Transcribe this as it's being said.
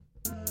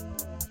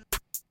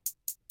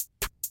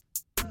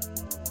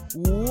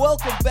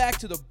Welcome back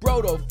to the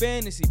Broto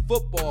Fantasy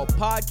Football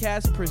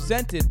Podcast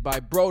presented by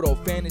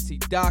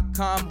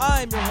BrotoFantasy.com.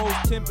 I'm your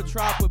host, Tim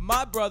Petrop, with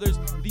my brothers,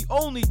 the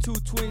only two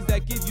twins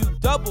that give you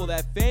double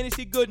that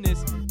fantasy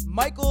goodness,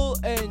 Michael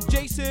and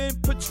Jason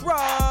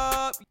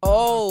Petrop.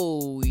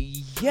 Oh,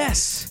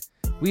 yes.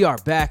 We are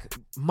back.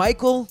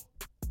 Michael,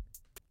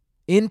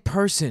 in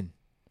person,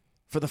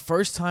 for the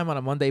first time on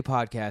a Monday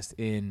podcast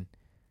in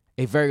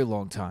a very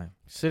long time.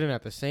 Sitting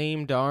at the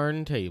same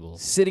darn table.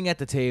 Sitting at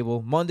the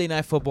table. Monday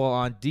Night Football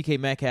on. DK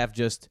Metcalf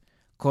just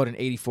caught an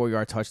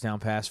 84-yard touchdown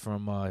pass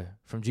from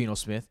Geno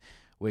Smith,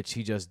 which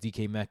he just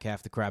DK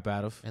Metcalf the crap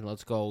out of. And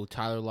let's go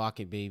Tyler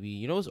Lockett, baby.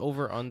 You know his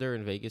over-under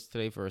in Vegas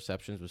today for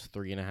receptions was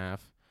 3.5.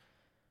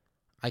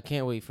 I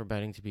can't wait for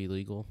betting to be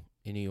legal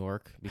in New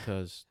York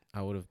because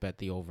I would have bet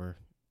the over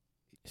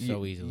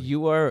so easily.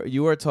 You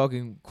are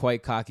talking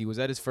quite cocky. Was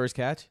that his first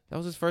catch? That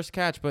was his first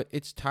catch, but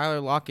it's Tyler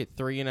Lockett,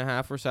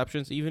 3.5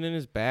 receptions. Even in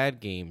his bad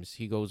games,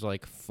 he goes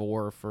like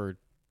 4 for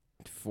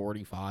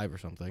 45 or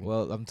something.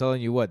 Well, I'm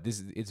telling you what,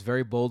 it's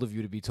very bold of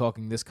you to be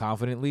talking this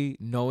confidently,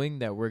 knowing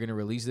that we're going to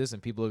release this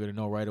and people are going to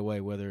know right away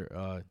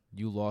whether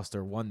you lost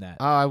or won that.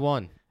 Oh, I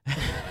won.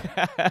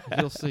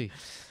 You'll see.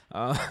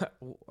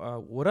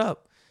 What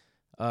up?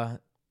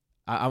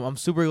 I'm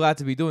super glad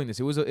to be doing this.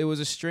 It was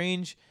a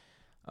strange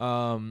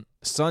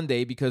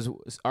Sunday because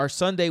our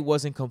Sunday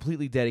wasn't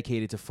completely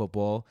dedicated to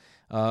football.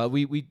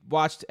 We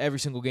watched every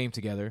single game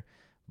together,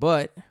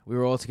 but we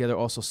were all together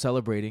also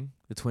celebrating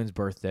the twins'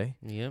 birthday.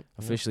 Yep.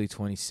 Officially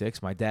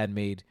 26. My dad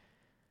made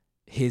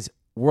his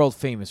world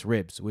famous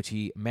ribs, which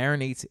he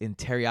marinates in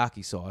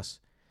teriyaki sauce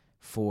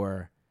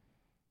for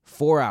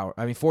 4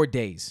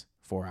 days.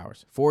 4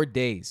 hours. 4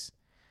 days.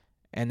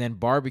 And then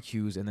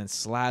barbecues and then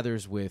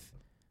slathers with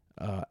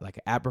like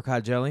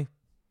apricot jelly.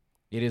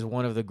 It is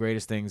one of the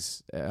greatest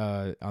things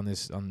on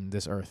this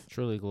earth.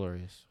 Truly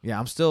glorious. Yeah,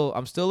 I'm still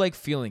like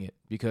feeling it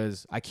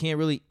because I can't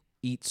really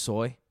eat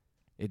soy.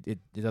 It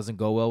doesn't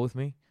go well with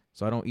me,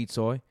 so I don't eat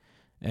soy.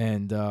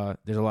 And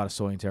there's a lot of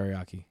soy in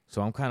teriyaki,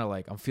 so I'm kind of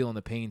like I'm feeling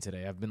the pain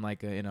today. I've been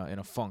like in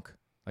a funk,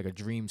 like a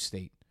dream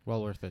state.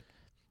 Well worth it.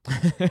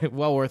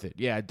 Well worth it.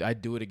 Yeah,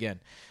 I'd do it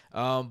again.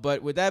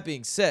 But with that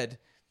being said,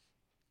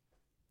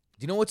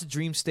 do you know what's a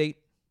dream state?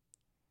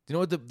 Do you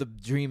know what the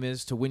dream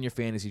is? To win your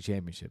fantasy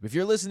championship. If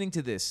you're listening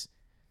to this,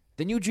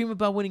 then you dream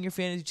about winning your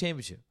fantasy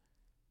championship.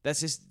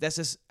 That's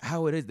just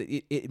how it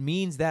is. It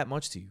means that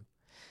much to you.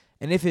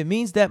 And if it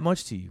means that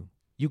much to you,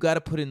 you got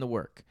to put in the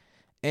work.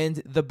 And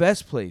the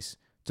best place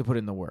to put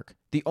in the work,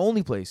 the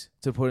only place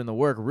to put in the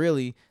work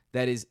really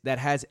that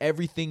has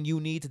everything you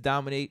need to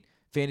dominate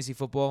fantasy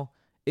football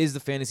is the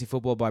Fantasy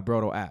Football by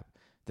Broto app.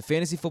 The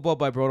Fantasy Football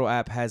by Broto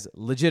app has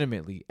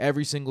legitimately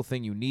every single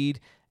thing you need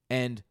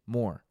and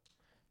more.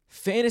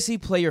 Fantasy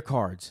player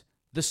cards,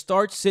 the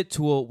start-sit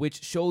tool,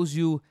 which shows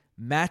you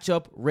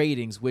matchup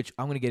ratings, which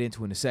I'm going to get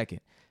into in a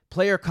second.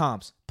 Player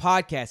comps,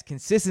 podcasts,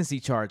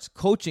 consistency charts,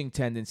 coaching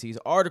tendencies,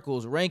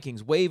 articles,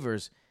 rankings,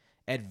 waivers,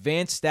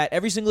 advanced stat.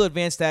 Every single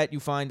advanced stat you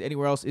find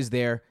anywhere else is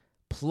there,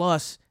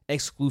 plus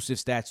exclusive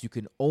stats you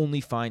can only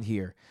find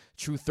here.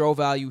 True throw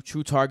value,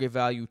 true target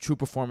value, true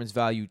performance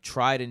value,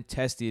 tried and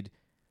tested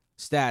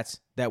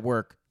stats that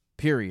work,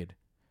 period.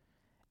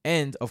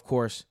 And, of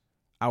course,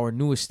 our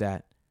newest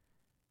stat,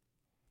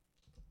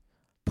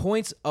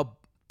 points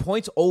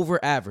over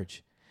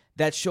average.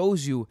 That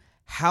shows you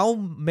how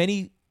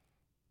many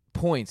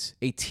points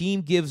a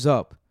team gives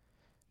up,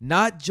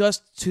 not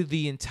just to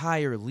the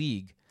entire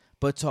league,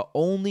 but to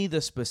only the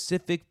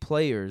specific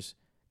players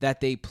that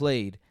they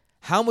played.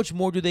 How much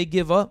more do they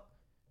give up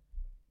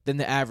than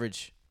the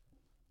average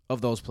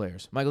of those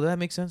players? Michael, does that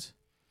make sense?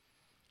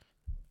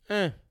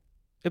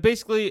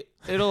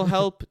 It'll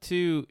help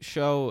to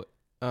show,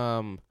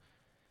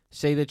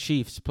 say the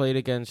Chiefs played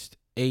against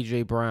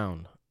A.J.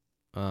 Brown,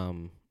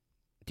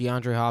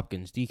 DeAndre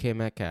Hopkins, DK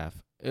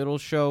Metcalf. It'll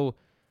show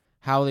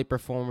how they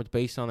performed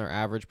based on their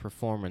average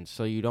performance.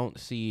 So you don't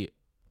see,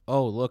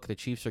 oh, look, the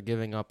Chiefs are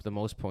giving up the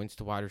most points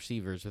to wide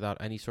receivers without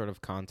any sort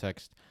of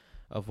context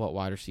of what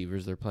wide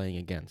receivers they're playing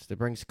against. It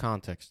brings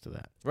context to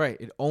that. Right.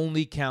 It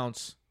only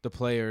counts the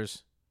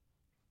players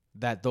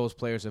that those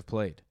players have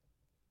played.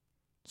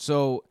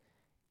 So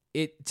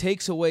it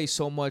takes away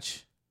so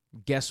much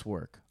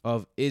guesswork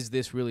of, is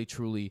this really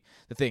truly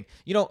the thing?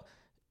 You know,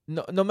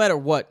 no matter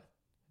what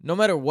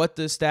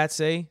the stats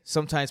say,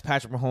 sometimes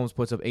Patrick Mahomes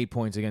puts up 8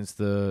 points against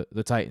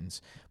the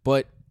Titans.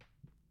 But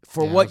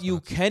for what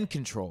you can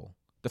control,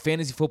 the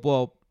Fantasy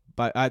Football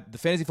by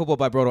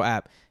Broto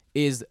app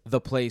is the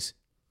place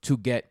to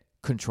get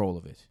control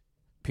of it.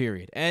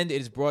 Period. And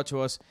it is brought to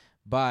us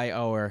by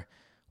our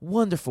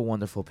wonderful,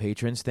 wonderful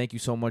patrons. Thank you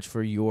so much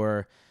for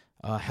your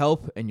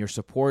help and your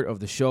support of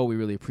the show. We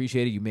really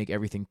appreciate it. You make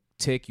everything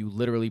tick. You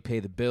literally pay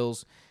the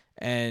bills.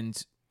 And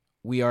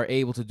we are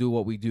able to do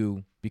what we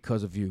do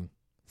because of you.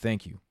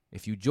 Thank you.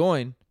 If you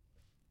join,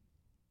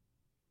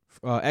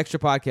 extra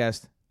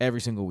podcast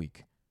every single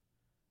week.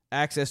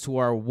 Access to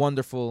our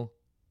wonderful,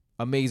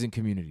 amazing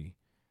community.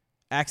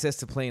 Access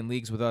to playing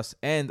leagues with us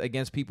and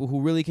against people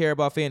who really care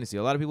about fantasy.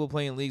 A lot of people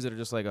play in leagues that are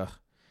just like,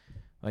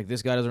 Like,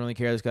 this guy doesn't really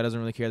care. This guy doesn't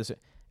really care.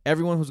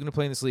 Everyone who's going to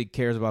play in this league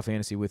cares about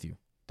fantasy with you.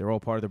 They're all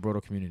part of the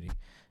Broto community.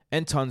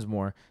 And tons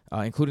more,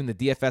 including the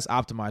DFS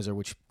Optimizer,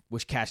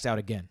 which cashed out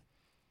again.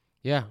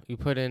 Yeah, you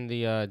put in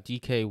the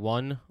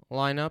DK1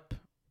 lineup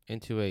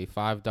into a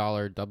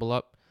 $5 double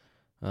up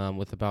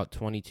with about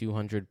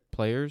 2,200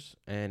 players,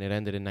 and it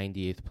ended in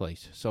 98th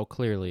place. So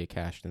clearly it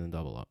cashed in the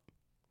double up.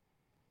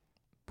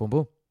 Boom,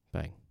 boom.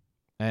 Bang.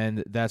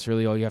 And that's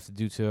really all you have to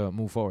do to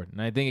move forward.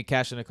 And I think it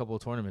cashed in a couple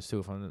of tournaments too.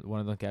 If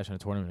one of them cashed in a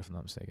tournament, if I'm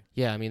not mistaken.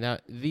 Yeah, I mean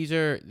these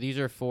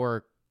are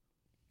for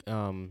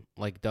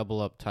like double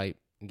up type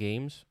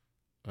games.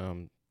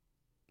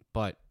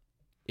 But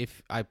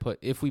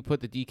if we put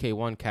the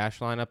DK1 cash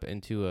lineup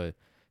into a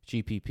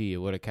GPP, it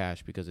would have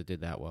cashed because it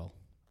did that well.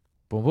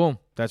 Boom, boom.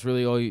 That's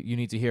really all you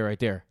need to hear right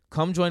there.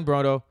 Come join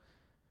Broto.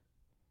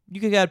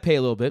 You got to pay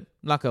a little bit.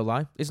 I'm not going to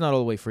lie. It's not all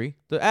the way free.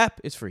 The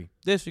app is free.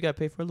 This, you got to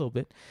pay for a little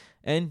bit.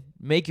 And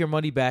make your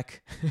money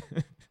back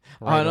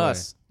on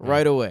us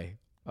right away.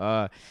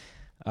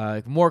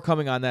 More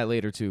coming on that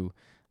later, too.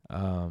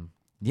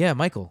 Yeah,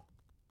 Michael,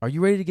 are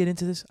you ready to get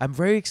into this? I'm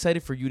very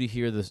excited for you to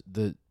hear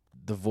the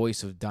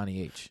voice of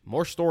Donnie H.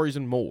 More stories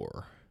and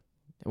more.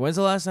 When's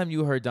the last time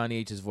you heard Donnie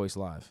H's voice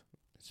live?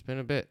 It's been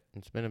a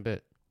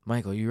bit.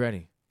 Michael, you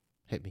ready?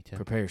 Hit me, Tim.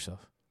 Prepare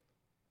yourself.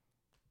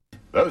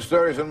 Those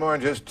stories and more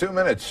in just 2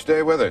 minutes.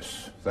 Stay with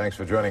us. Thanks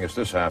for joining us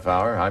this half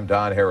hour. I'm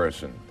Don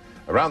Harrison.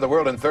 Around the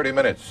world in 30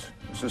 minutes.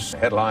 This is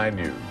Headline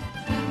News.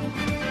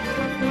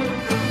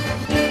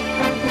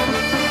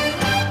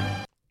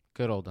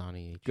 Good old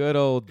Donnie H. Good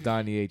old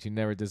Donnie H. He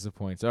never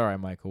disappoints. All right,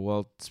 Michael.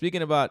 Well,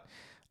 speaking about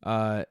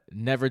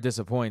never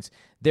disappoints,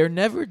 there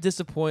never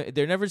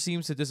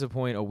seems to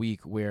disappoint a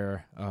week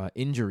where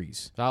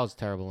injuries. That was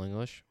terrible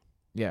English.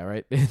 Yeah,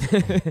 right.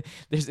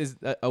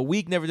 A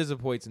week never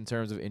disappoints in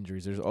terms of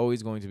injuries. There's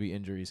always going to be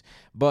injuries.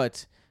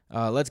 But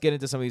let's get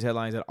into some of these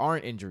headlines that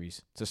aren't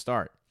injuries to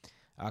start.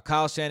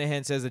 Kyle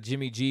Shanahan says that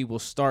Jimmy G will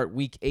start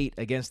Week 8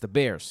 against the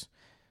Bears.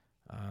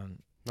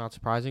 Not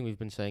surprising. We've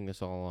been saying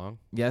this all along.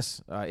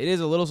 Yes, it is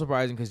a little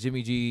surprising because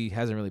Jimmy G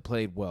hasn't really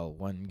played well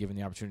when given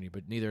the opportunity,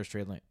 but neither has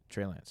Trey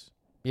Lance.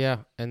 Yeah,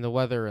 and the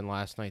weather in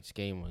last night's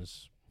game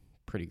was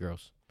pretty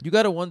gross. You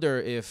got to wonder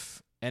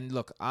if... And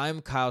look,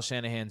 I'm Kyle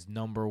Shanahan's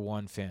number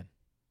one fan.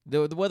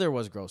 The weather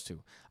was gross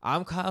too.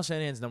 I'm Kyle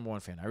Shanahan's number one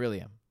fan. I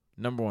really am.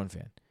 Number one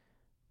fan.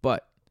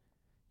 But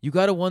you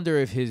got to wonder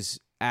if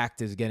his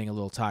act is getting a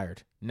little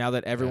tired. Now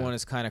that everyone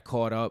is kind of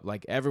caught up.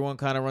 Like, everyone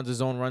kind of runs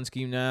his own run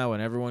scheme now,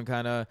 and everyone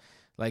kind of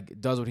like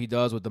does what he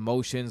does with the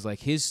motions. Like,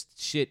 his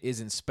shit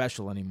isn't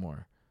special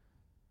anymore.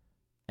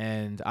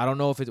 And I don't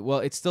know if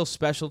it's still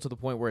special to the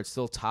point where it's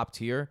still top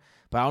tier,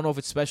 but I don't know if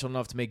it's special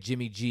enough to make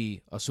Jimmy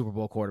G a Super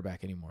Bowl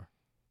quarterback anymore.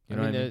 You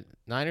know the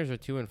Niners are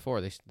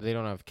 2-4. They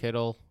don't have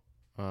Kittle.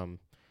 Brandon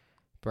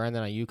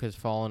Ayuk has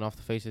fallen off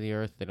the face of the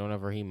earth. They don't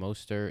have Raheem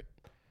Mostert.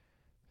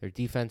 Their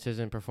defense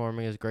isn't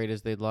performing as great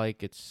as they'd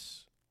like.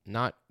 It's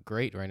not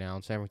great right now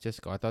in San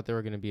Francisco. I thought they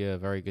were going to be a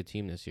very good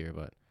team this year,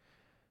 but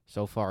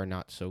so far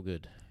not so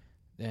good.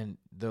 And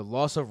the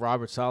loss of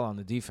Robert Saleh on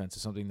the defense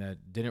is something that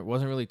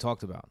wasn't really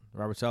talked about.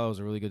 Robert Saleh was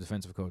a really good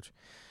defensive coach.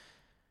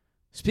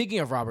 Speaking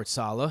of Robert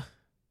Saleh,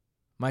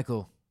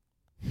 Michael,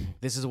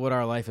 this is what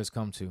our life has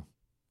come to.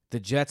 The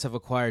Jets have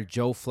acquired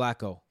Joe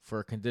Flacco for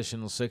a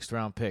conditional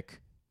 6th-round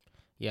pick.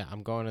 Yeah,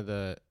 I'm going to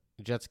the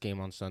Jets game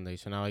on Sunday,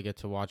 so now I get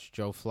to watch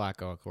Joe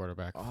Flacco at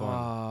quarterback. Fun.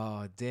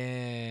 Oh,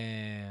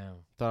 damn.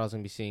 Thought I was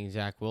going to be seeing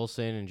Zach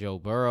Wilson and Joe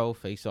Burrow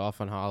face off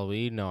on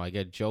Halloween. No, I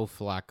get Joe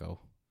Flacco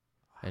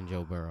and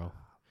Joe Burrow.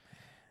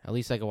 At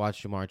least I can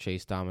watch Jamar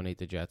Chase dominate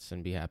the Jets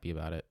and be happy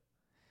about it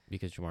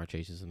because Jamar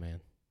Chase is the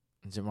man.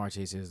 Jamar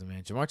Chase is the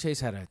man. Jamar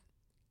Chase had an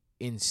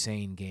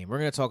insane game. We're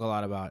going to talk a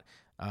lot about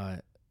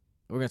that.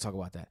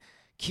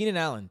 Keenan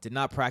Allen did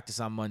not practice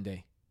on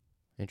Monday.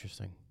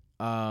 Interesting.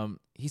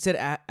 He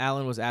said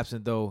Allen was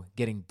absent, though,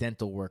 getting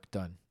dental work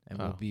done, and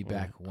will be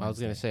back Wednesday. I was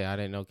going to say, I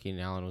didn't know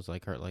Keenan Allen was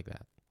hurt like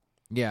that.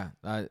 Yeah,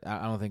 I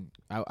don't think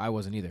I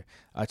wasn't either.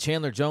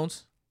 Chandler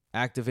Jones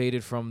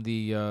activated from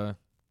the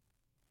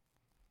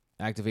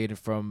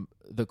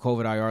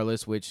COVID IR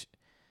list, which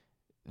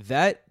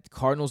that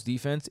Cardinals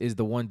defense is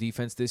the one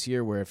defense this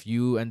year where if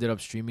you ended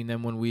up streaming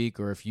them one week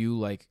or if you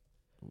like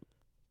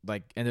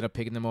ended up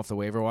picking them off the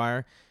waiver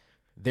wire,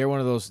 they're one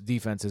of those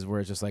defenses where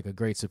it's just like a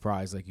great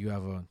surprise. Like, you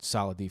have a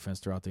solid defense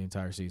throughout the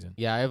entire season.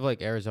 Yeah, I have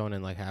Arizona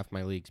in half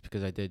my leagues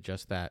because I did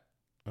just that.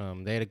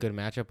 They had a good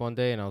matchup one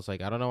day, and I was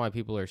like, I don't know why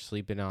people are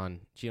sleeping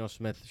on Geno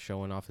Smith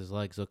showing off his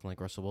legs looking like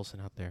Russell Wilson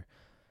out there.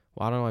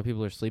 Well, I don't know why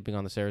people are sleeping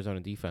on this Arizona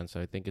defense.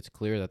 I think it's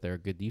clear that they're a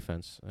good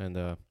defense, and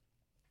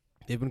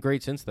they've been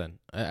great since then.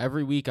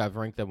 Every week I've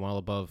ranked them well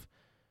above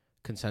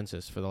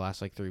consensus for the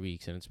last 3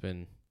 weeks, and it's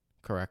been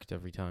correct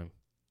every time.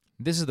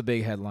 This is the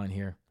big headline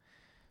here.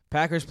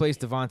 Packers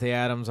placed Devontae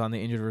Adams on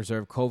the injured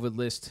reserve COVID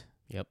list.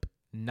 Yep.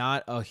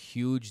 Not a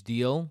huge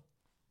deal,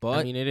 but...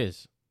 I mean, it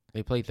is.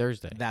 They play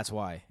Thursday. That's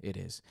why it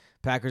is.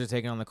 Packers are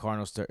taking on the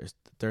Cardinals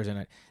Thursday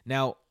night.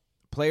 Now,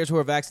 players who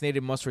are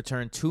vaccinated must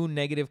return 2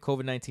 negative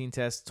COVID-19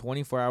 tests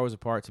 24 hours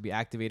apart to be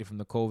activated from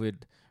the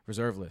COVID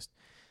reserve list.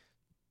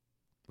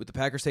 With the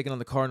Packers taking on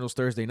the Cardinals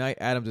Thursday night,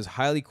 Adams is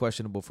highly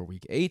questionable for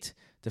Week 8.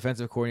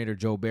 Defensive coordinator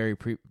Joe Barry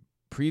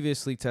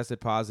previously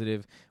tested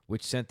positive,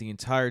 which sent the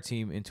entire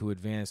team into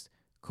advanced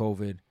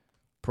COVID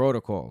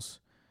protocols.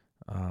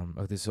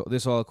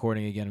 This all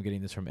according, again, I'm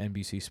getting this from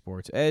NBC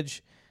Sports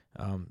Edge.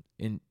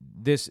 In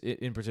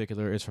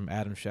particular is from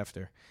Adam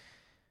Schefter.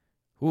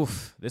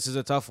 Oof, this is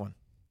a tough one.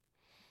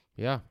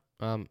 Yeah.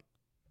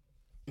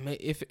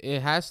 If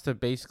it has to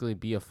basically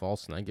be a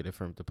false negative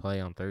for him to play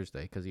on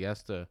Thursday, because he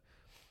has to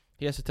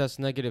test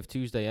negative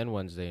Tuesday and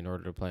Wednesday in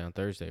order to play on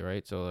Thursday,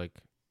 right? So like,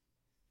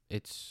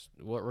 it's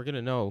what we're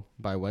gonna know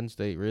by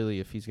Wednesday, really,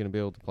 if he's gonna be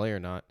able to play or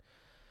not.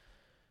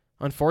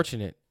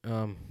 Unfortunate,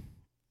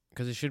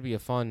 because it should be a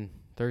fun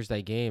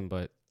Thursday game,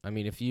 but I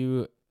mean, if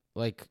you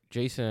like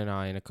Jason and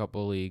I in a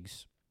couple of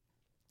leagues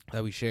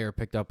that we share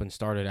picked up and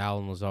started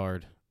Alan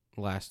Lazard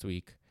last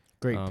week.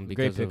 Great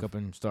pickup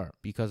and start.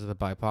 Because of the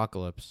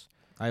Bipocalypse.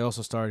 I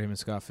also started him in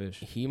Scott Fish.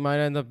 He might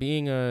end up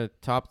being a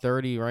top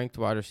 30 ranked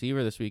wide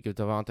receiver this week if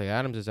Davante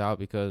Adams is out,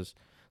 because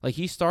like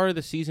he started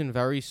the season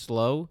very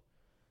slow,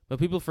 but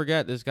people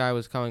forget this guy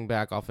was coming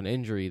back off an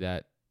injury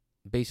that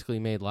basically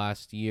made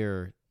last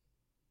year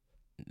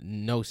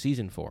no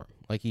season for him.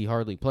 Like he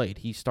hardly played.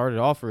 He started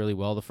off really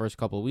well the first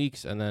couple of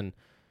weeks and then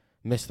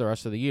missed the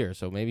rest of the year.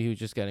 So maybe he was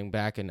just getting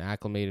back and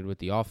acclimated with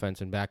the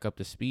offense and back up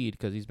to speed,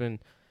 because he's been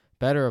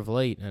better of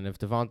late. And if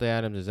Davante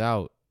Adams is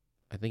out,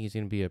 I think he's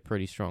going to be a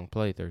pretty strong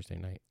play Thursday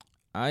night.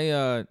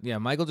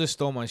 Michael just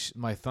stole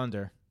my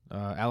thunder.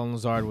 Alan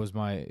Lazard was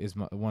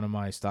one of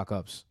my stock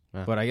ups.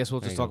 But I guess we'll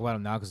just talk about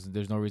him now because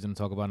there's no reason to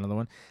talk about another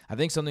one. I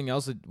think something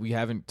else that we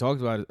haven't talked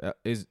about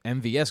is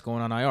MVS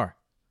going on IR.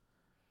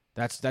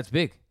 That's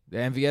big. The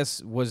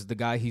MVS was the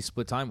guy he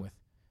split time with.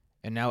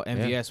 And now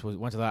MVS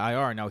went to the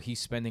IR, and now he's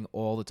spending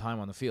all the time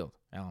on the field,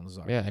 Alan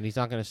Lazard. Yeah, and he's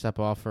not going to step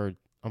off for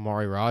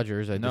Amari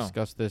Rodgers. I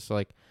discussed this.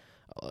 Like,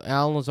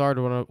 Alan Lazard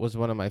was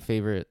one of my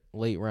favorite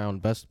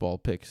late-round best ball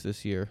picks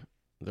this year.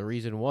 The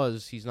reason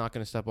was he's not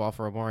going to step off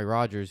for Amari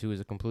Rodgers, who is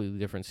a completely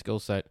different skill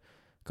set,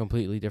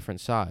 completely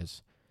different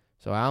size.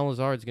 So Alan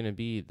Lazard's going to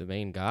be the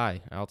main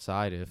guy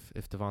outside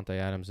if Davante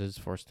Adams is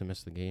forced to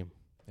miss the game.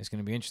 It's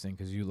going to be interesting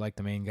because you like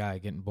the main guy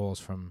getting balls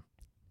from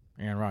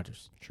Aaron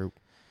Rodgers. True.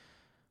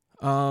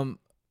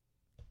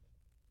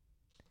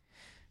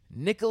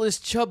 Nicholas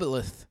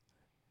Chubalith.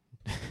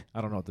 I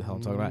don't know what the hell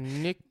I'm talking about.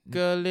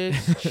 Nicholas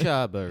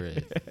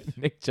Chubalith.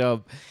 Nick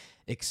Chubb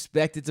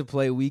expected to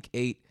play Week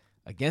 8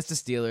 against the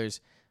Steelers,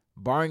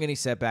 barring any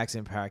setbacks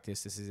in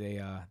practice. This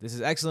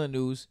is excellent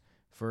news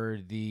for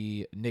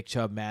the Nick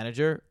Chubb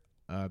manager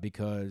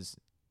because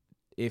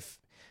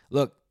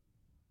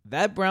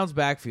that Browns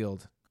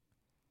backfield.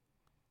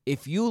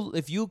 If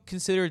you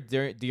consider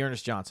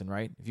Dearness Johnson,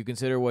 right? If you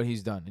consider what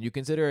he's done, and you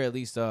consider at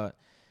least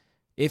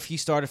if he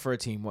started for a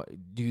team, what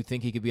do you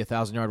think he could be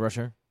 1,000-yard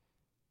rusher?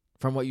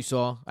 From what you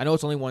saw, I know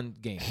it's only one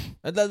game.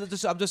 I'm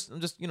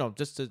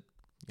just to.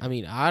 I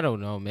mean, I don't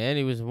know, man.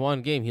 It was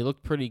one game. He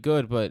looked pretty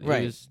good, but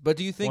right. But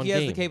do you think he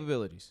has the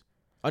capabilities?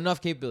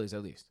 Enough capabilities,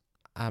 at least.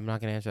 I'm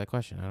not gonna answer that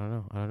question.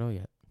 I don't know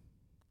yet.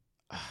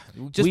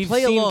 We've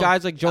seen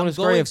guys like Jonas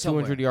Gray have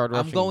 200-yard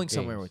rushing. I'm going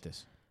somewhere with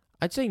this.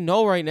 I'd say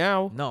no right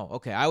now. No,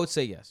 okay. I would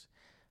say yes.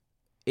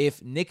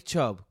 If Nick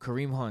Chubb,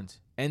 Kareem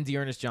Hunt, and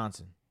Dearness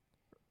Johnson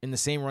in the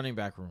same running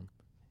back room,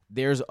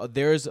 there's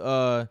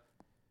a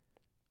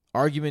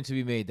argument to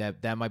be made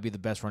that might be the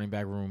best running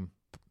back room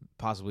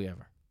possibly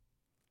ever.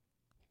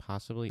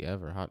 Possibly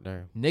ever. Hot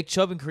damn. Nick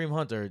Chubb and Kareem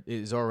Hunt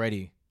is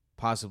already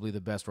possibly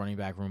the best running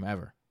back room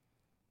ever.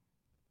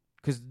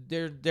 Because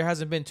there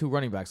hasn't been two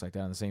running backs like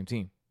that on the same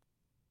team.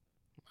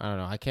 I don't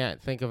know. I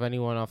can't think of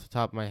anyone off the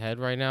top of my head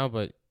right now,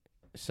 but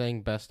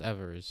saying best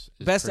ever is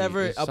best pretty,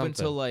 ever is up something.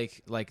 Until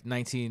like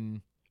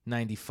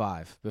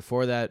 1995.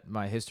 Before that,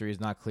 my history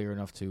is not clear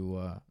enough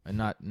to and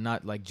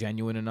not like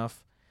genuine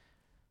enough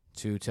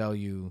to tell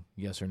you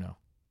yes or no.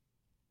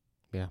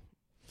 Yeah.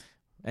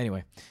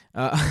 Anyway,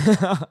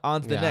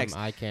 on to the next.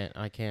 I can't.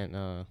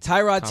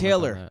 Tyrod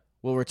Taylor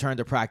will return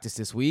to practice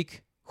this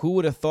week. Who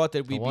would have thought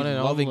that we'd be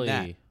loving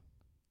that?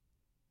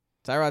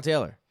 Tyrod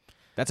Taylor.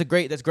 That's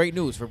great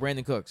news for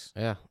Brandon Cooks.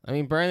 Yeah, I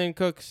mean Brandon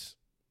Cooks.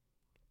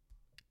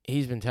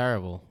 He's been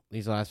terrible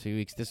these last few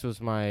weeks. This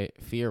was my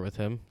fear with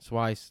him. That's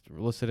why I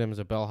listed him as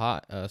a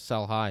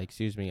sell high.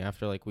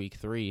 After like week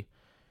 3.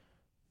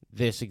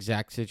 This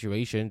exact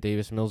situation,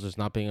 Davis Mills is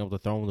not being able to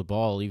throw him the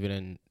ball, even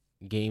in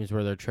games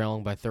where they're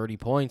trailing by 30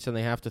 points and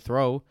they have to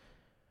throw,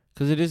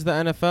 because it is the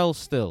NFL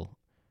still.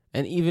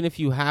 And even if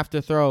you have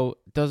to throw,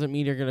 doesn't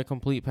mean you're going to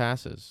complete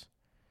passes.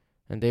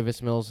 And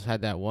Davis Mills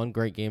had that one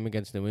great game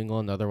against New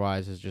England.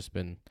 Otherwise, has just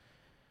been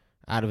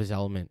out of his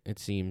element, it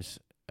seems,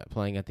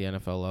 playing at the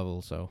NFL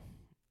level. So,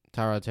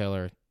 Tyrod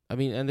Taylor, I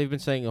mean, and they've been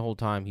saying the whole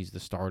time he's the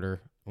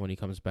starter when he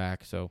comes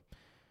back. So,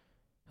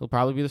 he'll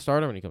probably be the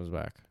starter when he comes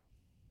back.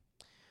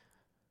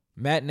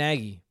 Matt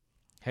Nagy,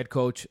 head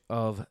coach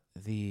of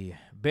the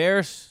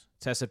Bears,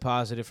 tested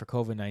positive for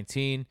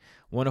COVID-19.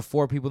 One of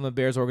 4 people in the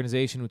Bears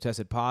organization who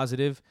tested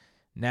positive.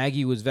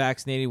 Nagy was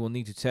vaccinated, will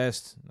need to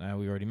test,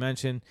 we already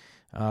mentioned.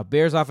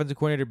 Bears offensive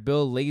coordinator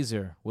Bill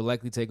Lazor will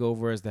likely take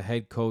over as the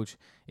head coach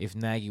if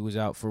Nagy was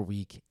out for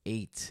Week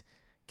 8.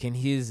 Can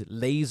his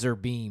laser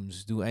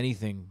beams do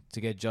anything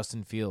to get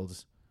Justin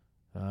Fields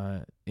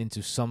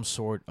into some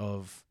sort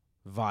of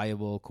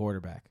viable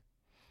quarterback?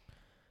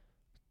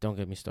 Don't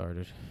get me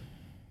started.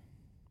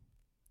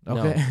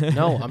 Okay.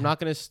 No, I'm not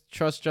going to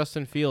trust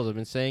Justin Fields. I've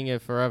been saying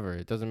it forever.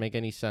 It doesn't make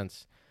any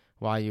sense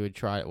why you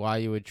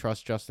would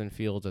trust Justin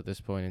Fields at this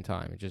point in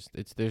time.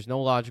 There's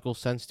no logical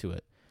sense to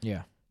it.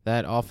 Yeah.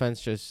 That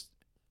offense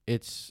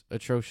it's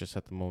atrocious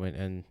at the moment,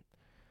 and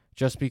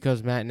just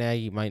because Matt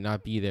Nagy might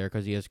not be there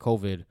because he has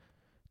COVID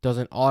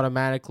doesn't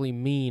automatically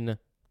mean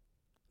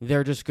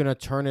they're just going to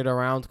turn it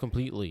around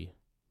completely.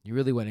 You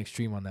really went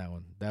extreme on that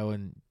one.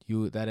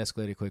 That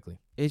escalated quickly.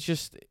 It's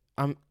just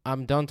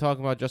I'm done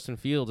talking about Justin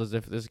Fields as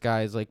if this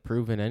guy is like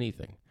proven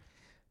anything.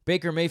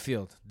 Baker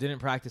Mayfield didn't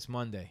practice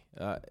Monday.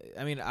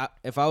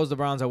 If I was the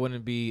Browns, I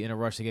wouldn't be in a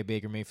rush to get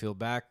Baker Mayfield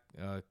back.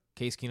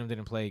 Case Keenum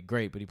didn't play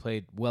great, but he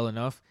played well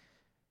enough,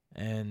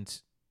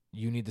 and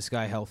you need this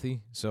guy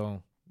healthy.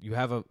 So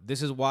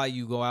this is why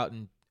you go out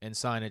and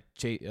sign a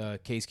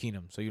Case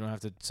Keenum, so you don't have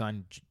to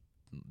sign you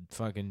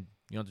don't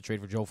have to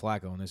trade for Joe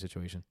Flacco in this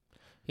situation.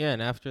 Yeah,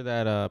 and after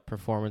that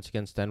performance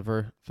against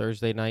Denver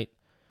Thursday night,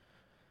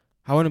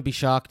 I wouldn't be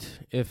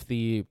shocked if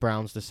the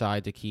Browns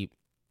decide to keep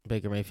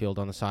Baker Mayfield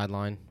on the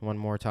sideline one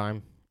more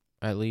time,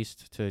 at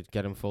least, to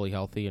get him fully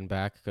healthy and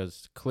back,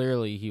 because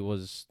clearly he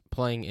was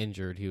playing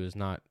injured. He was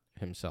not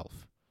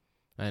himself.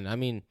 And, I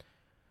mean,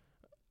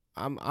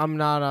 I'm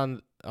not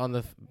on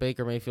the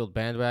Baker Mayfield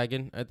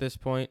bandwagon at this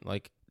point.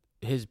 Like,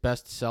 his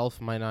best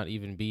self might not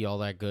even be all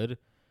that good,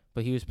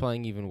 but he was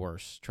playing even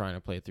worse trying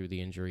to play through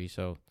the injury,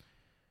 so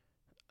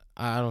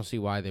I don't see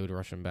why they would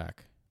rush him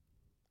back.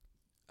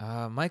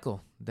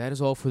 Michael, that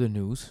is all for the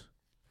news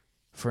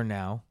for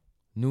now.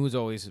 News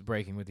always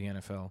breaking with the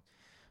NFL.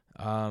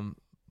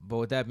 But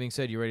with that being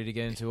said, you ready to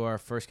get into our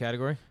first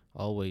category?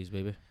 Always,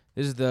 baby.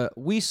 This is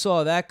we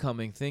saw that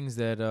coming, things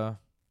that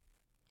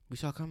we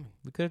saw coming.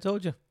 We could have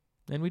told you,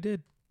 and we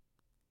did.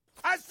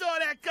 I saw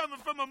that coming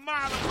from a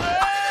mile away.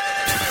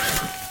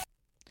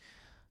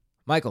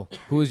 Michael,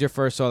 who was your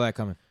first saw that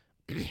coming?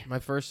 My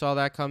first saw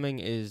that coming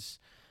is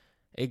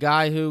a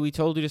guy who we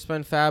told you to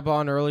spend fab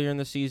on earlier in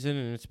the season,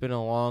 and it's been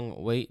a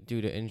long wait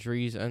due to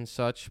injuries and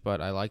such,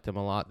 but I liked him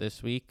a lot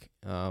this week.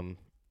 In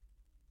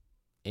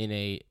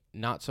a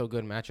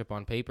not-so-good matchup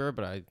on paper,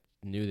 but I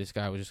knew this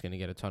guy was just going to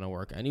get a ton of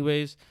work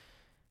anyways.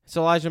 It's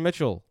Elijah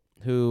Mitchell,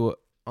 who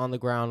on the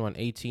ground went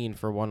 18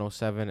 for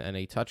 107 and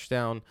a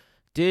touchdown,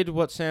 did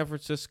what San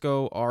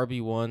Francisco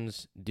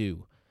RB1s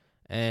do,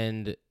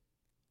 and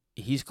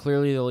he's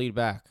clearly the lead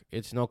back.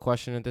 It's no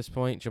question at this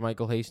point.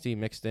 JaMychal Hasty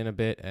mixed in a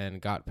bit and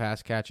got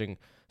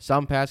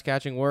some pass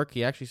catching work.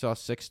 He actually saw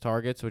 6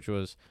 targets, which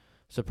was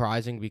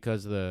surprising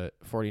because the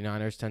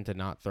 49ers tend to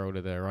not throw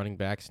to their running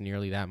backs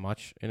nearly that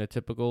much in a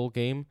typical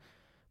game.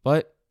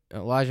 But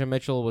Elijah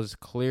Mitchell was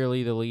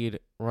clearly the lead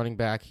running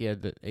back. He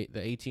had the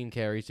 18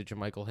 carries to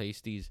JaMychal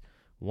Hasty's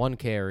 1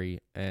 carry.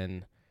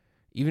 And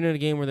even in a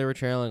game where they were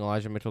trailing,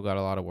 Elijah Mitchell got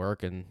a lot of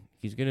work, and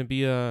he's going to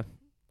be a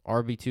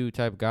RB2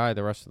 type guy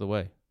the rest of the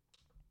way.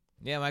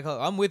 Yeah, Michael,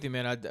 I'm with you,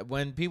 man.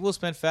 When people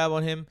spent fab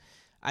on him,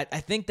 I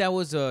think that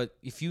was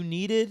if you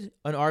needed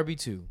an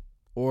RB2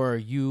 or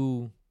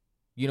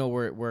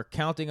we're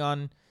counting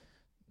on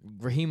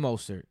Raheem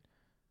Mostert.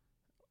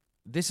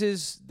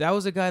 That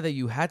was a guy that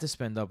you had to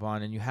spend up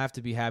on, and you have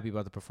to be happy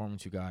about the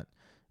performance you got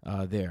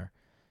there.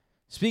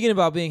 Speaking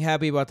about being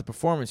happy about the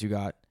performance you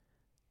got,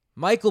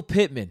 Michael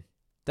Pittman.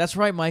 That's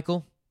right,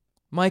 Michael.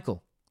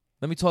 Michael,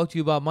 let me talk to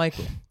you about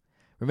Michael.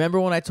 Remember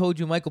when I told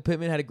you Michael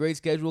Pittman had a great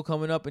schedule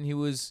coming up and he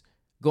was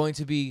going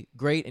to be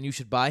great and you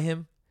should buy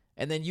him?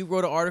 And then you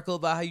wrote an article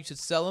about how you should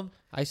sell him?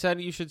 I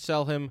said you should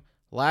sell him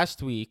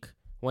last week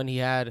when he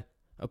had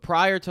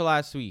prior to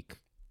last week.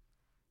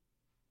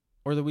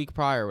 Or the week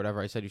prior, whatever.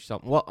 I said you should sell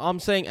him. Well,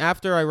 I'm saying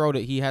after I wrote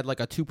it, he had like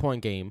a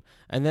 2-point game.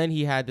 And then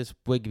he had this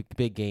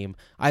big game.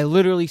 I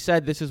literally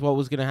said this is what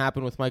was going to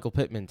happen with Michael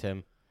Pittman,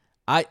 Tim.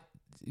 I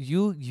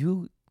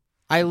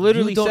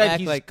literally said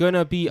he's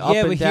gonna be up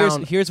and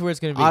down. Here's where it's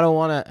gonna be. I don't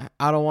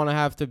want to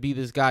have to be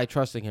this guy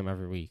trusting him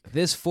every week.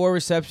 This 4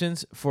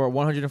 receptions for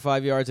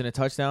 105 yards and a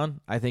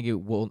touchdown, I think you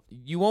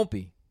won't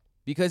be,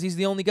 because he's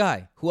the only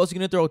guy. Who else are you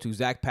gonna throw to?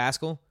 Zach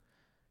Pascal,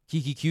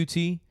 Kiki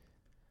QT,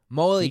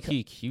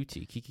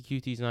 Kiki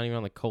QT's not even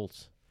on the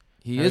Colts.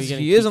 He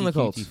is on the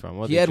Colts.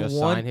 He had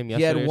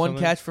one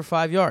catch for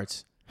 5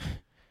 yards.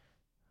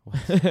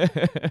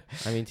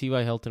 I mean,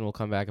 T.Y. Hilton will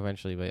come back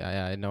eventually, but I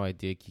had no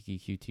idea Kiki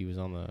QT was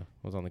on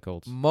the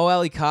Colts. Mo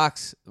Alley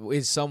Cox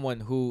is someone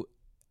who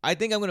I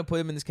think I'm going to put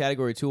him in this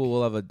category too.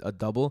 We'll have a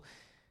double.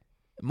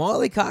 Mo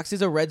Alley Cox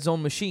is a red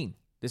zone machine.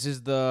 This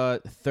is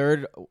the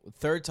third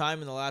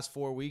time in the last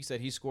 4 weeks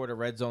that he scored a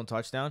red zone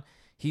touchdown.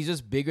 He's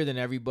just bigger than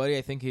everybody.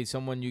 I think he's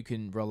someone you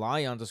can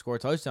rely on to score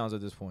touchdowns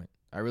at this point.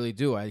 I really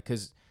do.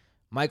 Because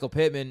Michael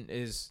Pittman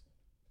is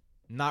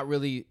not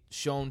really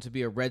shown to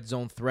be a red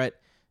zone threat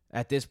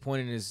at this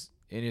point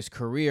in his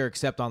career,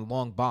 except on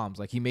long bombs.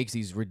 Like, he makes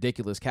these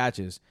ridiculous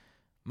catches.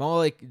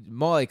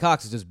 Mo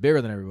Cox is just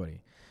bigger than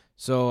everybody.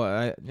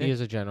 So He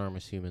is a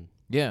ginormous human.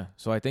 yeah.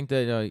 So I think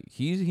that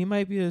he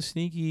might be a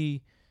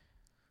sneaky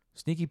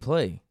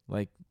play,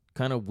 like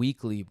kind of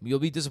weekly. You'll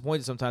be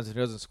disappointed sometimes if he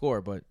doesn't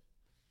score, but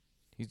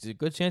he's a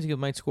good chance he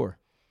might score.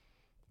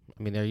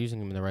 I mean, they're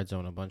using him in the red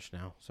zone a bunch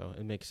now, so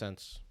it makes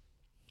sense.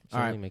 All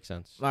right. Certainly makes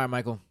sense. All right,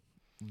 Michael,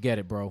 get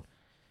it, bro.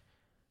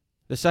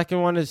 The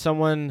second one is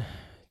someone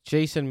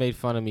Jason made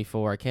fun of me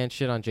for. I can't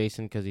shit on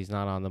Jason because he's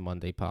not on the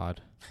Monday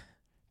pod,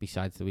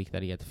 besides the week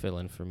that he had to fill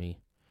in for me.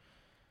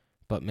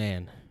 But,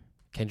 man,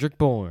 Kendrick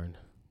Bourne,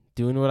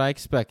 doing what I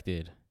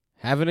expected,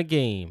 having a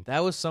game.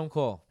 That was some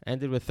call.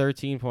 Ended with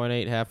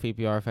 13.8 half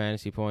PPR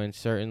fantasy points.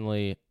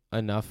 Certainly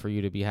enough for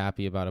you to be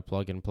happy about a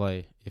plug and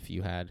play if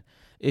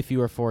you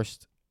were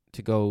forced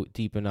to go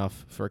deep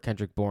enough for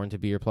Kendrick Bourne to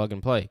be your plug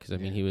and play. Because, I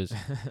mean, he was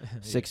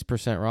 6%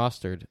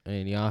 rostered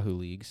in Yahoo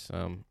leagues.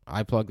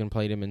 I plugged and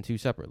played him in 2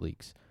 separate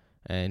leagues.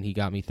 And he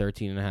got me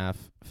 13.5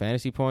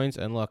 fantasy points.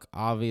 And look,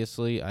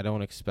 obviously, I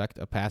don't expect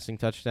a passing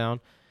touchdown.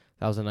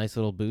 That was a nice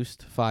little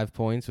boost. 5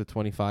 points with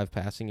 25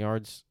 passing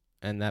yards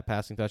and that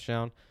passing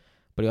touchdown.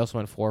 But he also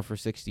went 4 for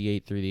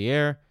 68 through the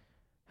air.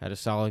 Had a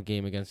solid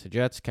game against the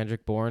Jets.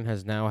 Kendrick Bourne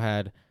has now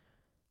had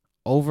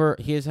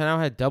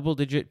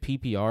double-digit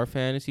PPR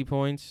fantasy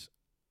points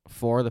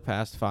for the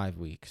past 5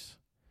 weeks,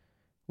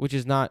 which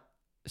is not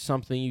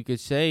something you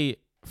could say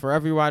for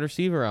every wide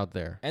receiver out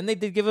there. And they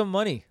did give him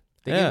money.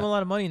 They gave him a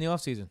lot of money in the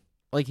offseason.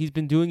 Like, he's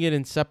been doing it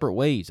in separate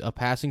ways. A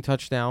passing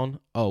touchdown,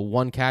 a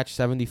one-catch,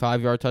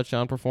 75-yard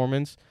touchdown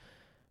performance.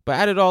 But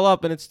add it all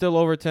up, and it's still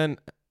over 10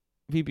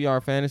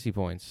 PPR fantasy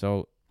points.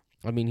 So,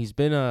 I mean, he's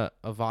been a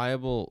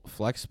viable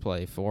flex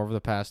play for over the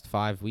past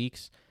 5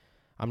 weeks.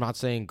 I'm not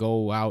saying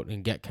go out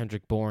and get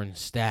Kendrick Bourne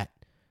stat,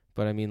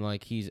 but I mean,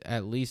 like, he's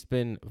at least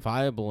been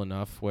viable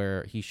enough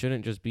where he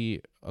shouldn't just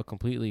be a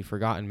completely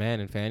forgotten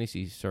man in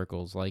fantasy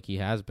circles like he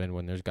has been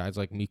when there's guys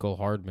like Mecole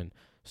Hardman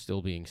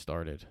still being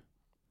started.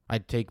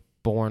 I'd take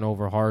Bourne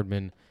over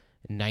Hardman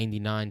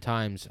 99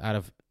 times out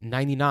of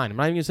 99. I'm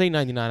not even going to say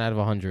 99 out of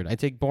 100. I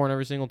take Bourne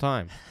every single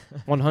time.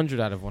 100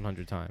 out of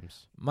 100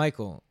 times.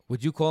 Michael,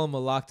 would you call him a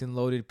locked and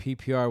loaded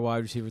PPR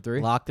wide receiver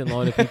 3? Locked and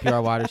loaded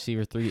PPR wide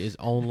receiver 3 is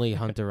only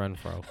Hunter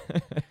Renfrow,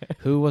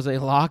 who was a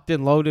locked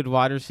and loaded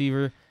wide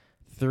receiver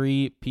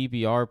 3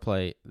 PPR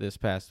play this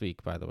past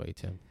week, by the way,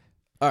 Tim.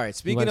 All right, He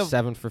speaking went of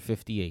 7 for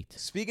 58.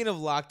 Speaking of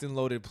locked and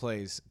loaded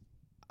plays,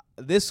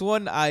 this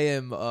one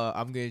I'm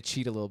going to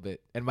cheat a little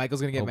bit, and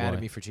Michael's going to get mad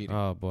at me for cheating.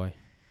 Oh, boy.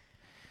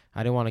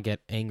 I didn't want to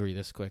get angry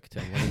this quick,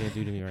 Tim. What are you going to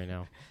do to me right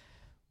now?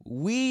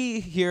 We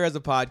here as a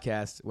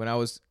podcast, when I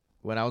was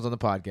on the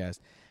podcast,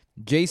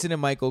 Jason and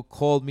Michael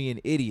called me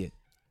an idiot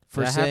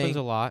for That saying happens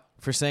a lot.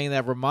 for saying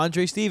that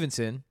Ramondre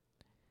Stevenson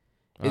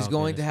is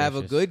going to have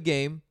a gracious. good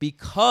game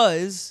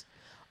because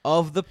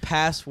of the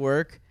pass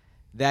work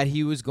that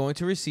he was going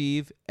to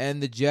receive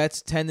and the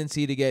Jets'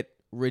 tendency to get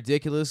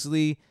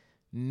ridiculously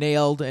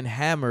nailed and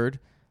hammered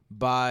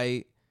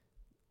by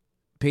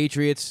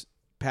Patriots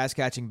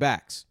pass-catching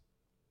backs.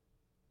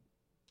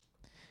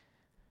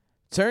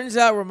 Turns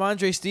out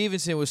Ramondre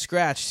Stevenson was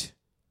scratched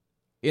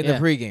in the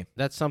pregame.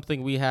 That's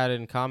something we had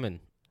in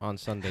common on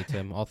Sunday,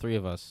 Tim. All 3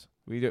 of us.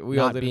 We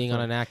all not did being on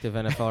an active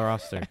NFL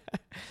roster.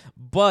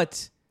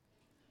 But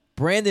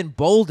Brandon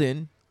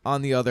Bolden,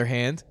 on the other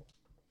hand,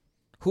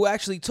 who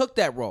actually took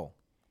that role.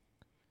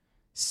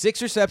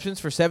 6 receptions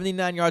for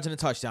 79 yards and a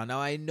touchdown.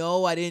 Now, I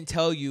know I didn't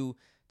tell you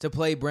to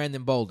play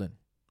Brandon Bolden,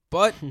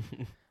 but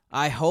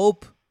I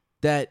hope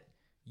that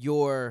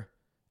your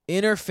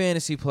inner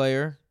fantasy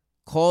player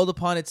called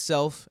upon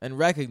itself and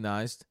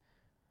recognized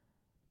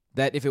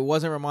that if it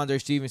wasn't Ramondre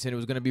Stevenson, it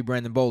was going to be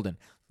Brandon Bolden.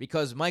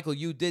 Because, Michael,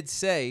 you did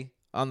say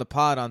on the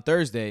pod on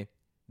Thursday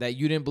that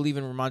you didn't believe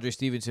in Ramondre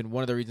Stevenson.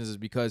 One of the reasons is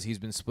because he's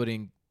been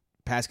splitting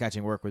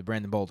pass-catching work with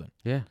Brandon Bolden.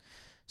 Yeah.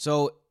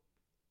 So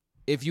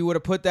if you would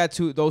have put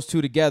those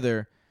two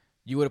together,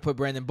 you would have put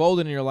Brandon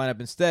Bolden in your lineup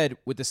instead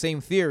with the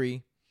same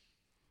theory,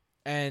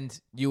 and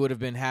you would have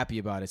been happy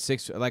about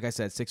it. Like I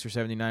said, 6 for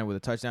 79 with a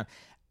touchdown.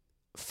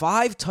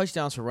 5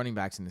 touchdowns for running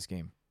backs in this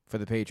game for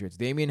the Patriots.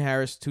 Damian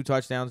Harris, 2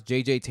 touchdowns.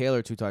 J.J.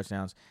 Taylor, 2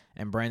 touchdowns.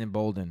 And Brandon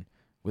Bolden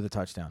with a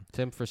touchdown.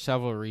 Tim, for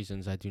several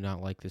reasons, I do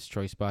not like this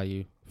choice by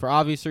you. For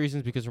obvious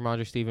reasons, because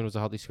Ramondre Stevenson was a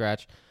healthy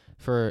scratch.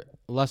 For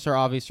lesser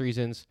obvious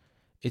reasons,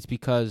 it's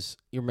because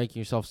you're making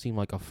yourself seem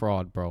like a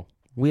fraud, bro.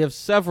 We have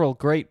several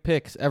great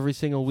picks every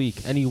single week,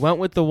 and you went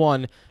with the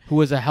one who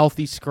was a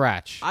healthy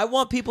scratch. I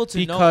want people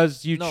to know.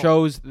 Because you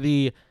chose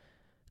the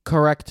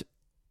correct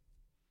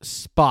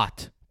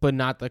spot, but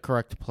not the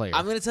correct player.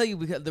 I'm going to tell you,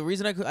 because the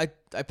reason I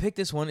picked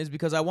this one is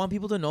because I want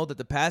people to know that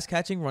the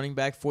pass-catching running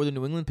back for the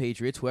New England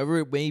Patriots, whoever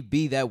it may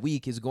be that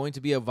week, is going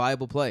to be a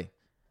viable play.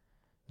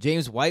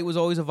 James White was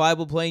always a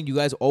viable play, and you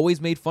guys always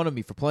made fun of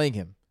me for playing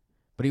him.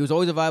 But he was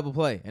always a viable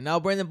play. And now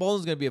Brandon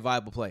Bolden's going to be a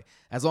viable play,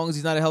 as long as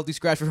he's not a healthy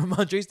scratch for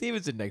Ramondre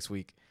Stevenson next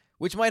week,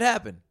 which might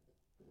happen.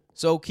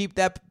 So keep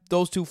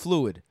those two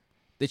fluid.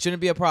 They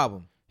shouldn't be a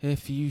problem.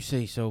 If you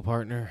say so,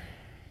 partner.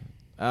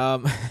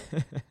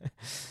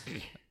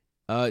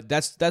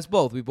 That's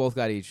both. We both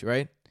got each,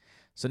 right?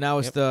 So now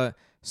it's the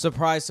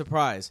surprise,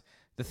 surprise,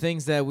 the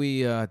things that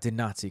we did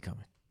not see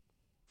coming.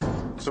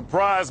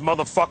 Surprise,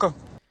 motherfucker.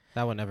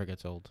 That one never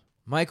gets old.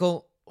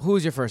 Michael, who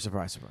was your first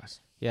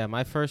surprise? Yeah,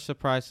 my first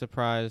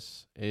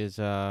surprise is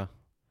a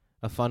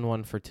fun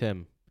one for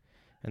Tim,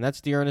 and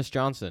that's Dearness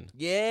Johnson.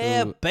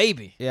 Yeah, Who-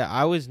 baby. Yeah,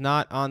 I was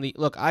not on the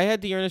look. I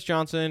had Dearness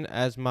Johnson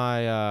as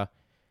my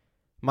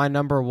my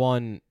number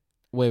one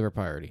waiver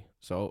priority.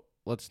 So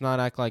let's not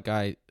act like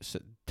I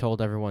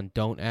told everyone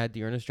don't add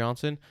Dearness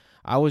Johnson.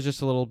 I was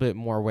just a little bit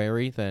more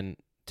wary than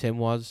Tim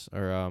was,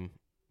 or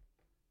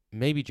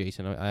maybe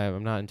Jason.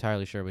 I'm not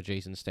entirely sure what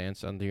Jason's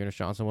stance on Dearness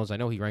Johnson was. I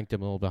know he ranked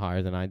him a little bit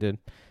higher than I did.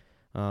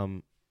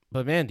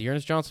 But man,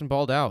 Dearness Johnson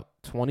balled out.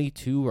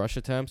 22 rush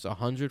attempts,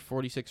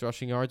 146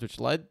 rushing yards, which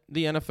led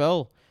the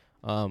NFL.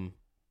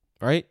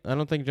 Right? I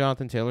don't think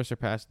Jonathan Taylor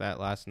surpassed that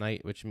last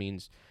night, which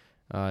means,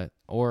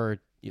 or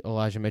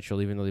Elijah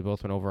Mitchell, even though they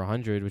both went over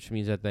 100, which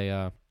means that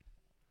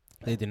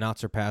they did not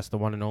surpass the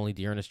one and only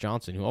Dearness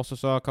Johnson, who also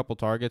saw a couple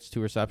targets,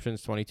 2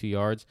 receptions, 22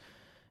 yards,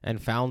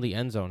 and found the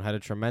end zone. Had a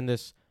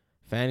tremendous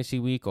fantasy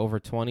week, over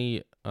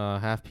 20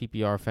 half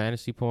PPR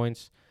fantasy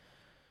points.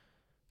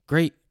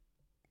 Great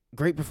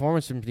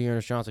performance from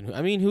Dearness Johnson.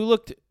 Who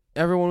looked,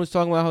 everyone was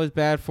talking about how his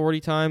bad 40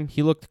 time.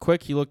 He looked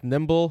quick. He looked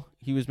nimble.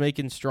 He was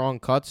making strong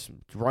cuts,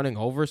 running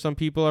over some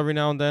people every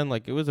now and then.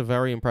 Like, it was a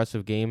very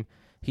impressive game.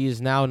 He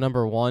is now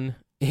number 1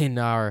 in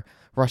our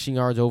rushing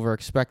yards over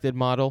expected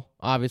model.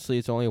 Obviously,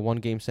 it's only a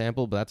 1-game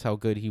sample, but that's how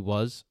good he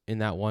was in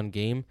that one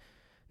game.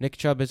 Nick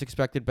Chubb is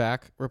expected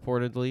back,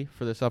 reportedly,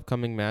 for this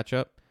upcoming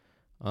matchup.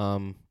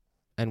 And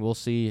we'll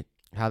see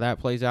how that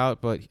plays out.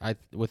 But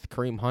with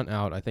Kareem Hunt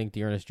out, I think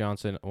Dearness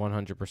Johnson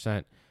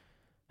 100%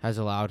 has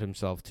allowed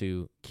himself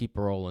to keep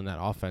a role in that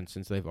offense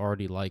since they've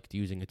already liked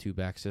using a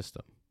 2-back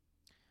system.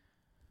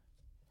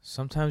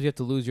 Sometimes you have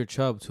to lose your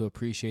Chubb to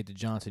appreciate the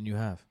Johnson you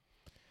have.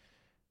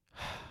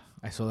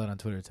 I saw that on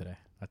Twitter today.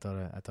 I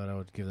thought I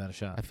would give that a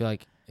shot. I feel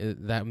like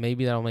that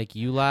maybe that'll make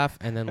you laugh,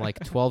 and then like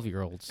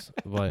 12-year-olds.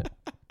 But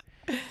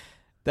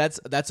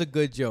That's a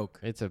good joke.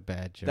 it's a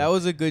bad joke. That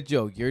was a good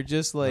joke. You're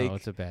just like no,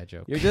 it's a bad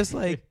joke. you're just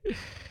like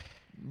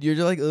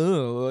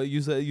oh,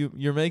 you said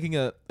you're making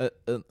an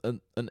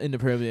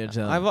inappropriate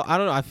joke. I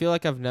don't know. I feel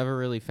like I've never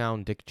really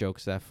found dick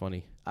jokes that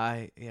funny,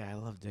 I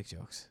love dick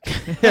jokes.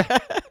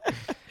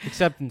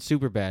 except in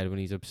Superbad when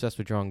he's obsessed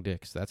with drawing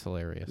dicks. That's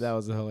hilarious. That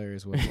was a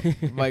hilarious one.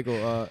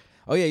 Michael,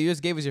 oh yeah, you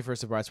just gave us your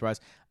first surprise.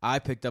 I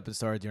picked up and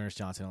started Dearness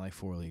Johnson in like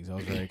 4 leagues. I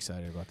was very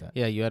excited about that.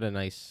 Yeah, you had a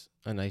nice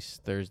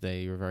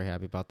Thursday. You were very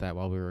happy about that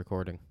while we were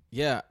recording.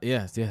 Yeah,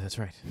 that's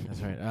right.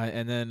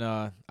 And then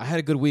I had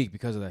a good week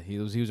because of that. He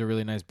was a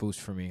really nice boost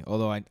for me.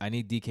 Although I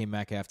need DK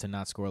Metcalf to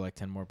not score like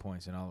 10 more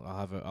points, and I'll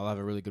have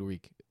a really good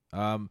week.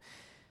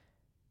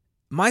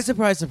 My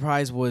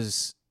surprise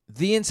was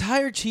the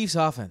entire Chiefs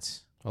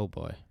offense. Oh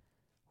boy,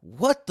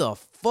 What the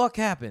fuck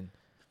happened?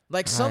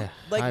 Like I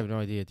have no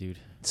idea, dude.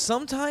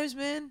 sometimes,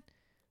 man,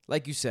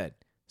 like you said,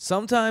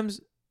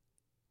 sometimes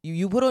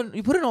you put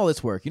in all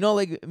this work. You know,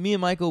 like me and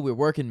Michael, we're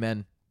working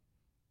men.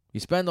 You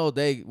spend all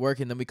day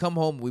working, then we come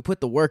home, we put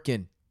the work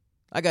in.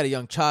 I got a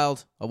young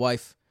child, a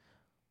wife.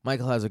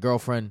 Michael has a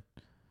girlfriend,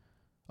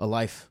 a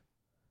life.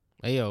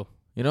 Ayo,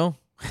 You know?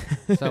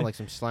 sound like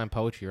some slam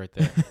poetry right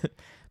there.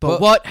 But-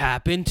 what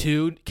happened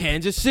to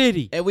Kansas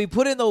City? And we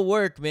put in the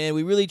work, man.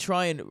 We really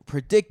try and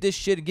predict this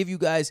shit and give you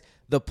guys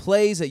the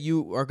plays that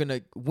you are going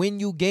to win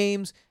you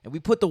games. And we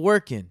put the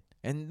work in.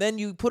 And then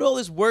you put all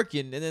this work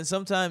in. And then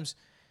sometimes,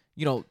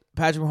 you know,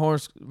 Patrick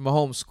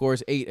Mahomes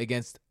scores 8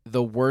 against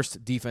the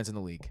worst defense in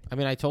the league. I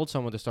mean, I told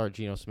someone to start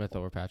Geno Smith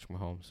over Patrick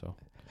Mahomes, so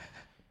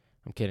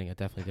I'm kidding. It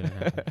definitely didn't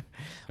happen.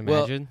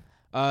 Imagine.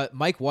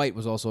 Mike White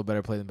was also a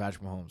better play than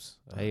Patrick Mahomes.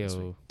 This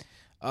week.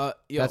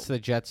 That's the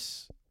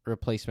Jets'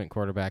 replacement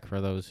quarterback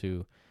for those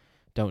who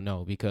don't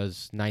know,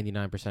 because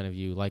 99% of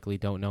you likely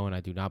don't know, and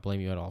I do not blame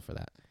you at all for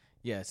that.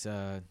 Yes,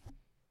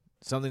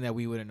 something that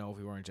we wouldn't know if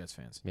we weren't Jets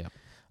fans.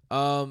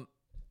 Yeah.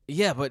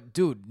 Yeah, but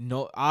dude,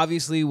 no.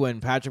 Obviously, when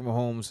Patrick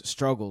Mahomes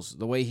struggles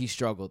the way he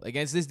struggled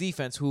against this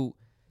defense, who,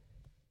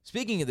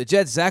 speaking of the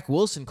Jets, Zach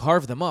Wilson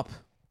carved them up.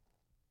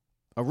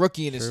 A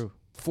rookie in his True.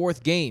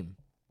 4th game,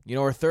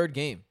 or 3rd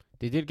game.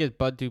 They did get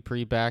Bud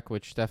Dupree back,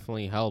 which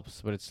definitely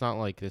helps, but it's not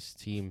like this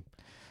team.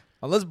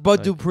 Unless Bud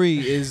Like-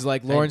 Dupree is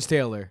like Lawrence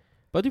Taylor.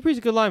 Bud Dupree's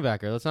a good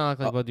linebacker. Let's not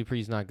act like Bud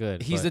Dupree's not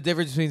good. He's but the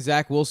difference between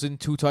Zach Wilson,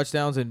 2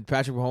 touchdowns, and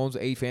Patrick Mahomes,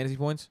 8 fantasy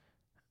points.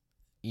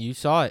 You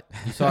saw it.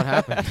 You saw it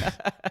happen.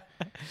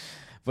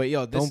 But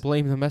yo, this Don't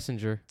blame the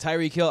messenger.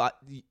 Tyreek Hill,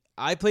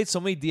 I played so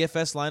many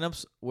DFS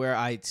lineups where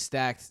I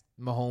stacked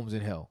Mahomes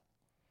and Hill.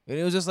 And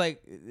it was just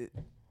like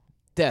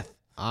death.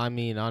 I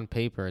mean, on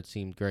paper, it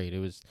seemed great. It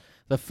was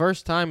the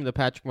first time in the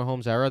Patrick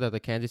Mahomes era that the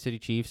Kansas City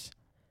Chiefs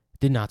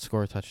did not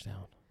score a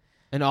touchdown.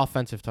 An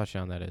offensive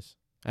touchdown, that is.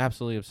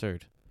 Absolutely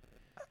absurd.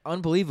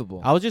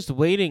 Unbelievable. I was just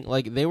waiting.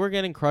 Like, they were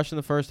getting crushed in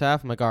the first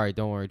half. I'm like, all right,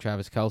 don't worry.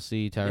 Travis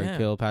Kelce, Tyreek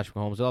Hill, Patrick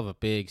Mahomes, they'll have a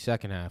big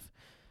second half.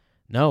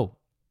 No.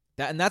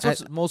 That's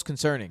what's most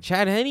concerning.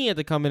 Chad Henne had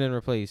to come in and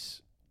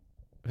replace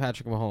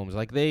Patrick Mahomes.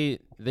 Like, they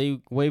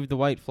waved the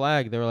white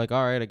flag. They were like,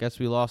 all right, I guess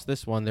we lost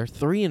this one. They're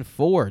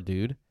 3-4,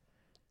 dude.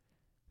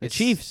 The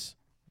Chiefs.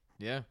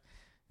 Yeah.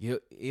 You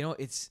know,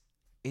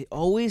 it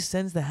always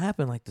tends to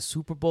happen like the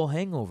Super Bowl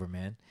hangover,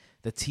 man.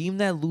 The team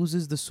that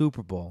loses the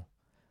Super Bowl,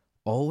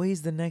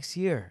 always the next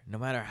year, no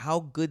matter how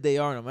good they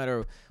are, no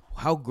matter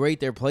how great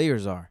their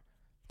players are,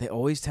 they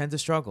always tend to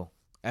struggle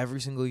every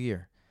single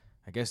year.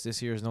 I guess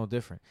this year is no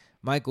different.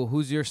 Michael,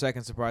 who's your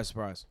second surprise?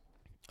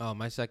 Oh,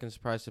 my second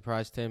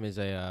surprise, Tim, is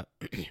a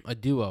a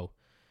duo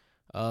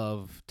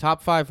of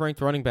top 5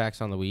 ranked running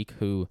backs on the week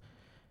who,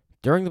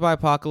 during the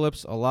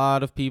Bipocalypse, a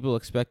lot of people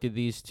expected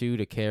these two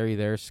to carry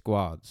their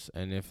squads.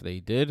 And if they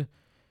did,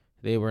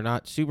 they were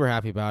not super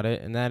happy about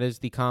it. And that is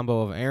the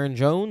combo of Aaron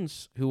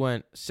Jones, who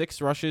went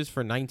 6 rushes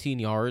for 19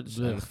 yards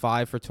and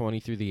 5 for 20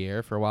 through the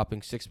air for a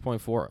whopping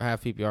 6.4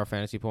 half PPR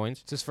fantasy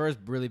points. It's his first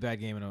really bad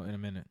game in a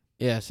minute.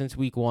 Yeah, since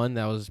week 1,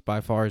 that was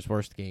by far his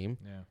worst game.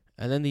 Yeah.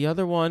 And then the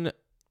other one,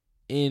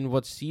 in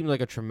what seemed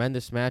like a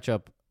tremendous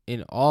matchup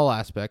in all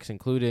aspects,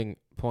 including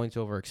points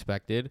over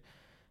expected,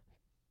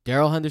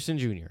 Darrell Henderson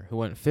Jr., who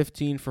went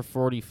 15 for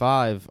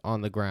 45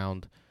 on the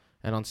ground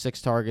and on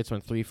 6 targets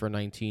went 3 for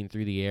 19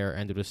 through the air,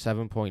 ended with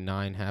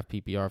 7.9 half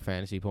PPR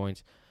fantasy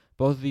points.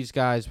 Both of these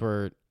guys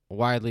were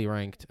widely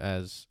ranked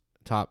as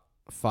top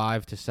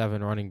 5 to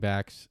 7 running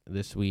backs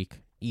this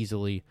week,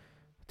 easily.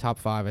 Top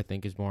 5, I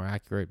think, is more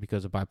accurate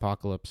because of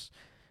Bipocalypse.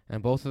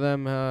 And both of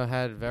them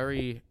had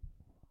very,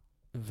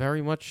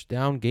 very much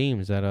down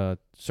games that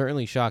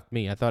certainly shocked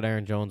me. I thought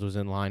Aaron Jones was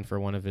in line for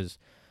one of his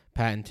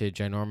patented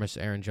ginormous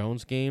Aaron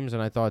Jones games,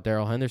 and I thought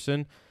Darrell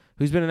Henderson,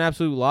 who's been an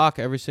absolute lock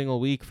every single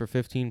week for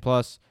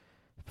 15-plus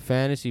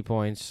fantasy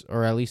points,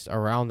 or at least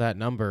around that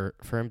number,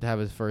 for him to have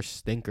his first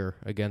stinker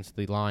against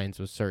the Lions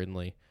was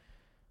certainly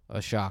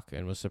a shock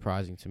and was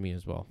surprising to me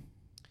as well.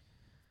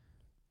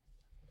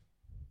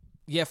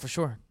 Yeah, for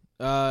sure.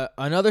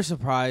 Another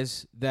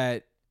surprise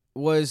that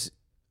was,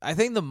 I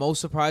think, the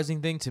most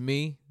surprising thing to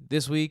me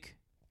this week,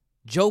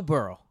 Joe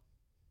Burrow.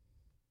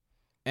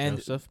 And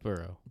Joseph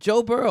Burrow.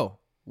 Joe Burrow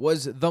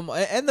was and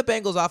the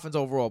Bengals offense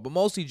overall, but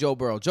mostly Joe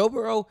Burrow. Joe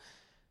Burrow,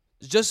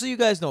 just so you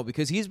guys know,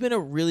 because he's been a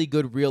really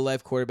good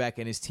real-life quarterback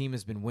and his team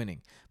has been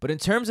winning. But in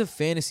terms of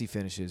fantasy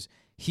finishes,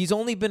 he's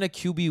only been a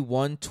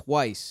QB1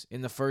 twice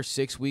in the first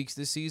 6 weeks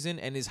this season,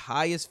 and his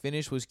highest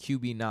finish was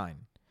QB9.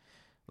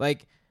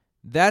 Like,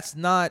 that's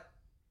not,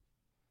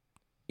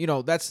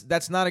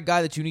 that's not a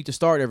guy that you need to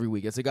start every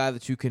week. It's a guy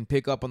that you can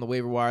pick up on the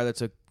waiver wire.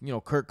 That's a,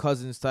 Kirk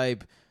Cousins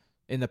type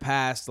in the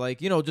past, like,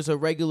 just a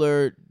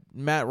regular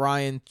Matt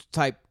Ryan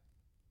type.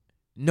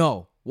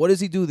 No. What does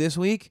he do this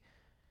week?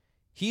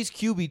 He's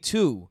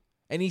QB2,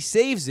 and he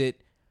saves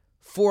it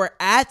for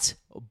at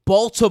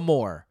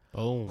Baltimore,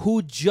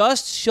 who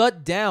just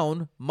shut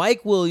down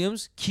Mike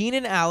Williams,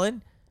 Keenan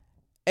Allen,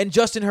 and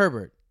Justin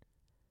Herbert.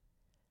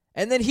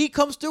 And then he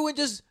comes through and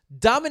just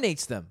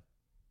dominates them.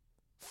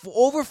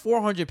 Over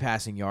 400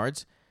 passing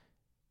yards,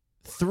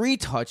 3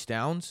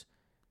 touchdowns.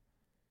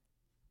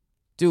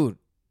 Dude,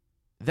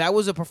 that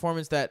was a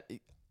performance that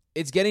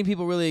it's getting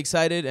people really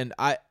excited, and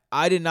I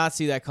did not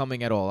see that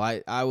coming at all.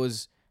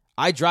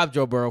 I dropped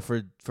Joe Burrow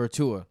for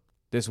Tua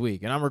this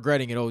week, and I'm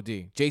regretting it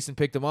OD. Jason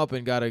picked him up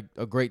and got a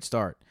great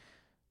start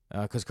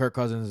because Kirk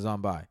Cousins is on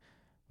bye.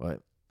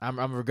 But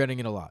I'm regretting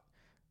it a lot.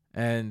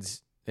 And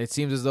it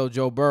seems as though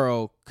Joe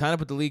Burrow kind of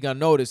put the league on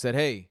notice that,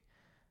 hey,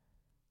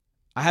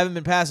 I haven't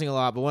been passing a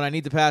lot, but when I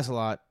need to pass a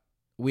lot,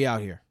 we out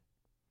here.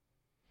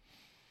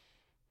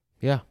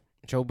 Yeah,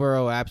 Joe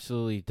Burrow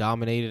absolutely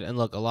dominated. And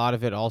look, a lot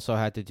of it also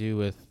had to do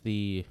with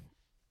the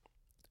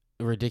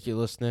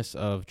ridiculousness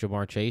of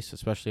Jamar Chase,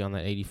 especially on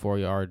that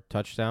 84-yard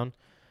touchdown.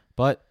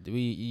 But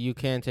you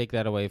can't take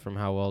that away from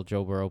how well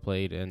Joe Burrow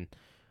played. And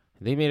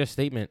they made a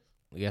statement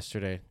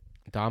yesterday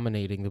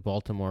dominating the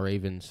Baltimore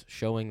Ravens,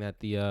 showing that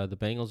the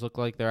Bengals look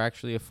like they're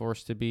actually a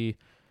force to be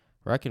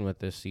reckoned with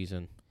this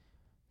season.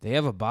 They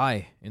have a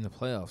bye in the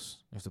playoffs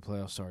if the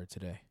playoffs started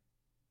today.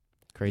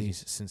 Crazy.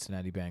 These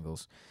Cincinnati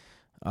Bengals.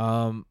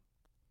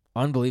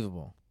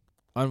 Unbelievable.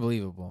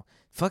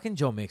 Fucking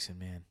Joe Mixon,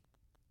 man.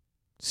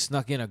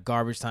 Snuck in a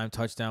garbage time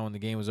touchdown when the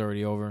game was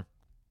already over.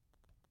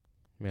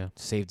 Yeah.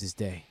 Saved his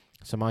day.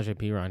 Samaje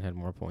Perine had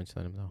more points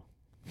than him, though.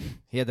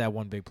 He had that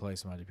one big play,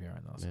 Samaje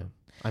Perine, though. So. Yeah.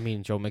 I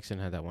mean, Joe Mixon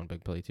had that one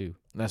big play, too.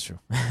 That's true.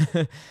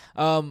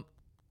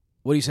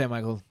 What do you say,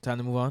 Michael? Time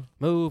to move on?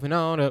 Moving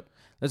on up.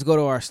 Let's go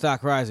to our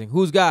stock rising.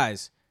 Whose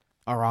guys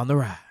are on the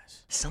rise?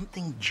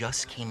 Something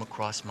just came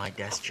across my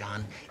desk,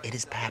 John. It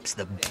is perhaps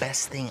the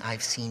best thing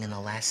I've seen in the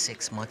last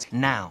 6 months.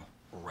 Now,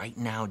 right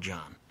now,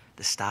 John,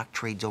 the stock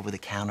trades over the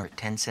counter at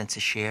 10 cents a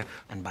share.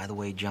 And by the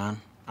way,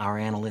 John, our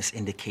analysts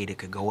indicate it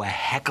could go a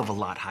heck of a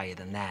lot higher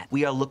than that.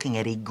 We are looking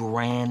at a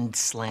grand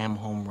slam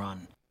home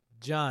run.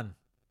 John.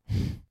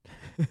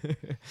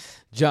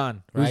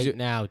 John.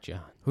 Now,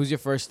 John. Who's your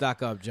first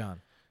stock up,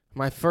 John?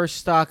 My first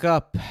stock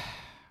up,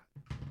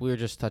 we were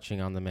just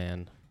touching on the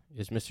man,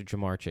 is Mr.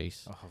 Jamar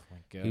Chase. Oh, my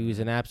God. He's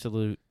an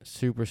absolute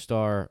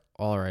superstar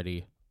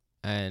already,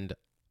 and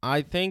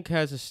I think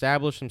has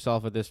established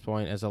himself at this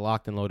point as a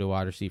locked and loaded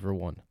wide receiver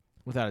 1.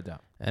 Without a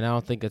doubt. And I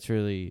don't think that's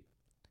really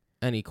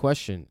any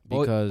question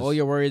because all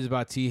your worries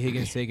about T.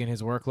 Higgins taking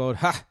his workload,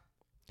 ha!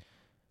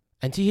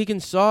 And T.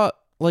 Higgins saw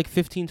like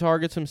 15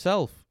 targets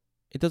himself.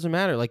 It doesn't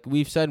matter. Like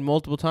we've said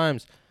multiple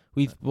times,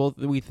 we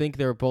think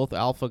they're both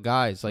alpha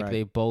guys. Like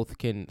they both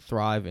can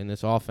thrive in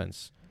this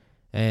offense.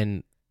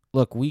 And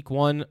look, week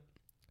 1,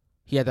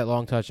 he had that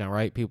long touchdown,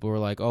 right? People were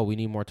like, oh, we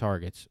need more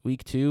targets.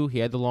 Week 2, he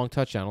had the long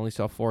touchdown, only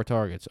saw 4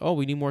 targets. Oh,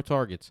 we need more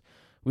targets.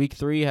 Week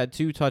 3, had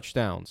 2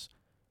 touchdowns,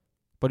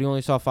 but he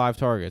only saw 5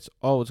 targets.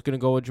 Oh, it's going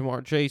to go with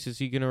Jamar Chase. Is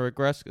he going to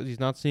regress because he's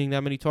not seeing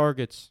that many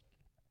targets?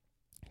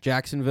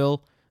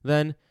 Jacksonville,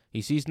 then,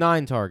 he sees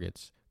 9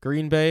 targets.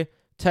 Green Bay,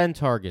 10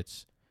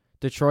 targets.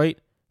 Detroit,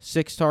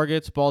 6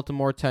 targets.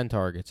 Baltimore, 10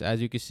 targets.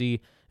 As you can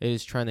see, it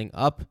is trending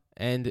up,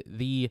 and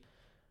the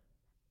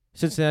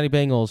Cincinnati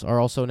Bengals are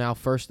also now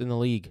first in the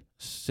league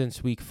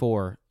since week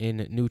 4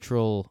 in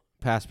neutral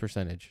pass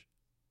percentage,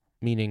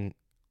 meaning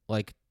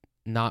like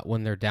not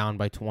when they're down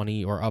by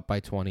 20 or up by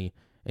 20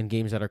 in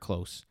games that are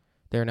close.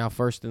 They're now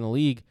first in the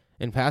league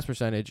in pass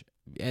percentage,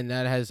 and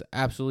that has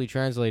absolutely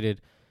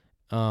translated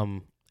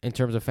in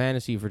terms of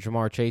fantasy for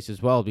Jamar Chase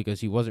as well, because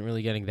he wasn't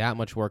really getting that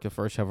much work the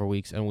first several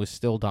weeks and was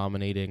still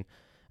dominating,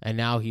 and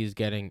now he's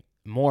getting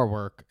more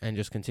work and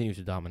just continues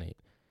to dominate.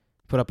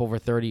 Put up over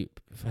 30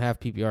 half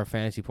PPR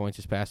fantasy points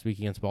this past week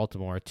against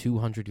Baltimore. A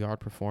 200-yard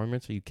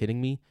performance. Are you kidding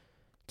me?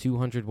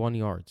 201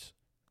 yards.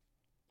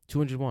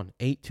 201.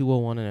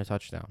 8-201 and a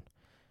touchdown.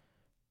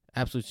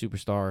 Absolute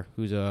superstar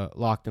who's a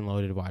locked and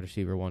loaded wide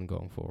receiver 1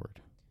 going forward.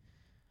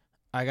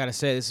 I got to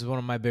say, this is one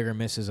of my bigger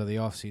misses of the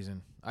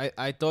offseason.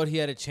 I thought he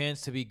had a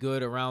chance to be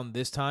good around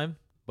this time,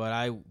 but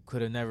I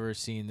could have never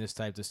seen this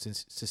type of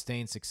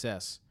sustained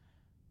success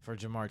for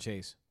Jamar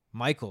Chase.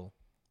 Michael,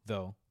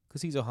 though,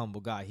 because he's a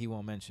humble guy, he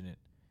won't mention it,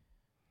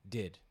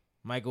 did.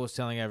 Michael was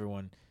telling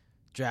everyone,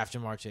 draft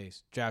Jamar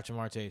Chase. Draft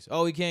Jamar Chase.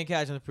 Oh, he can't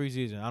catch in the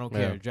preseason. I don't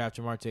care. Draft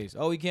Jamar Chase.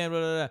 Oh, he can't. Blah,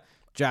 blah, blah.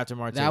 Draft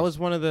Jamar Chase. That was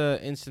one of the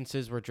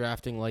instances where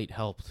drafting late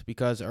helped,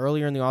 because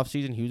earlier in the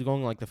offseason, he was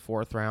going like the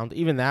 4th round.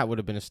 Even that would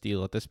have been a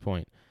steal at this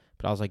point.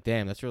 But I was like,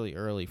 damn, that's really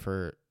early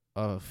for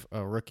a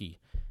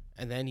rookie.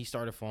 And then he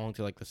started falling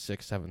to like the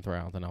 6th, 7th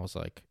round, and I was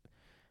like,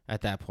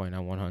 at that point,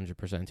 I'm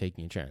 100%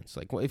 taking a chance.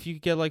 Like, if you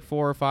get like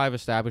 4 or 5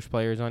 established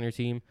players on your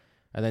team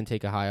and then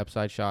take a high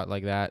upside shot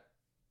like that,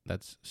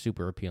 that's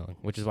super appealing,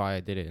 which is why I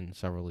did it in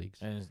several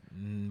leagues.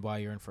 And why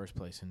you're in first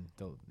place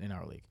in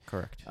our league.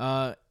 Correct.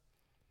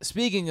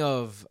 Speaking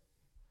of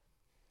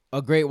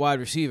a great wide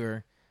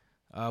receiver,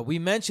 we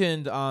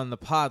mentioned on the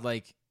pod,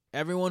 like,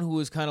 everyone who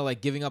was kind of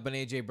like giving up on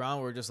A.J.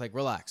 Brown, we're just like,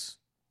 relax.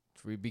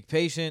 Be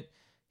patient.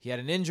 He had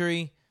an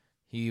injury.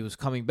 He was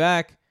coming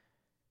back.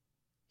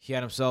 He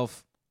had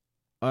himself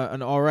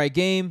an all right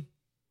game.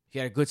 He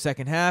had a good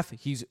second half.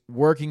 He's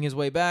working his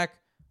way back.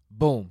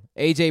 Boom.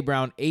 A.J.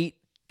 Brown, 8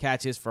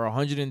 catches for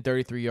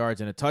 133 yards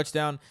and a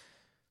touchdown.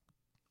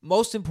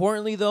 Most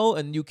importantly, though,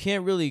 and you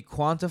can't really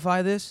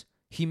quantify this,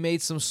 he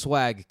made some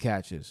swag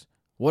catches.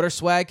 What are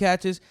swag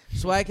catches?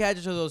 Swag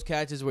catches are those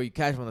catches where you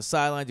catch them on the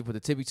sidelines, you put the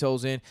tippy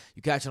toes in,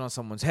 you catch it on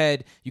someone's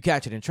head, you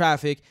catch it in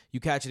traffic, you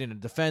catch it in a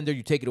defender,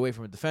 you take it away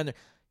from a defender.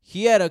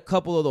 He had a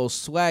couple of those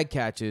swag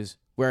catches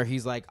where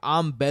he's like,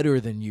 I'm better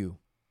than you.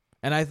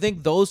 And I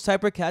think those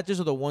type of catches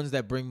are the ones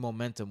that bring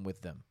momentum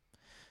with them.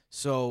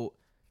 So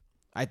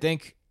I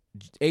think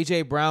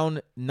A.J.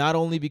 Brown, not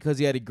only because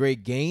he had a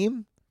great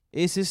game,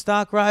 is his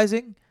stock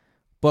rising,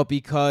 but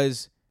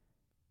because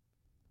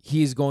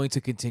he's going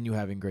to continue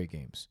having great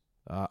games.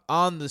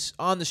 On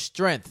the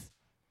strength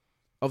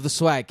of the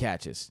swag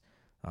catches.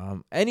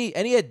 And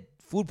he had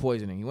food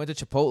poisoning. He went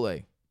to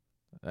Chipotle.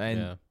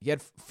 And he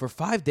had for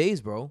 5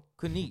 days, bro.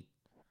 Couldn't eat.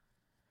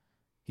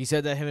 He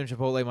said that him and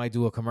Chipotle might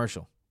do a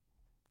commercial.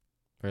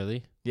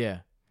 Really? Yeah.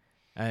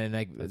 And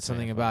like That's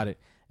something about it.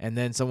 And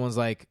then someone's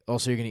like, oh,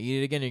 so you're going to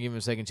eat it again? You're giving him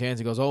a second chance?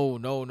 He goes, oh,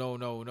 no.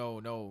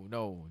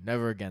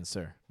 Never again,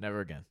 sir.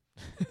 Never again.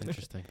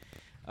 Interesting.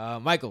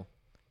 Michael,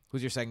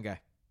 who's your second guy?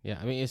 Yeah,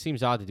 I mean, it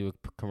seems odd to do a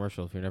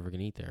commercial if you're never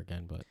going to eat there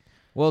again, but...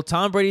 Well,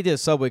 Tom Brady did a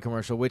Subway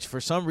commercial, which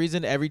for some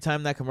reason, every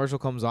time that commercial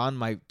comes on,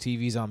 my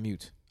TV's on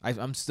mute.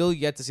 I'm still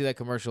yet to see that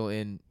commercial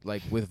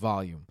with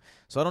volume.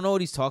 So I don't know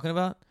what he's talking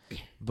about,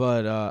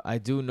 but I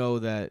do know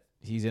that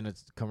he's in a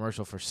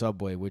commercial for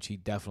Subway, which he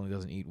definitely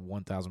doesn't eat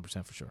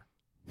 1,000% for sure.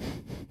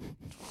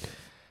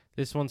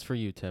 This one's for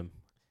you, Tim.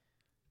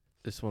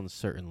 This one's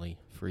certainly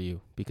for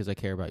you because I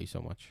care about you so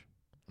much.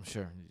 I'm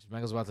sure.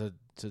 Michael's about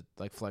to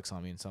like flex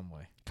on me in some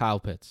way. Kyle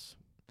Pitts.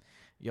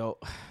 Yo.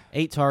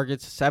 8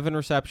 targets, 7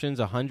 receptions,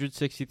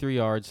 163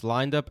 yards,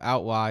 lined up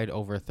out wide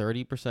over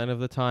 30% of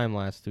the time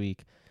last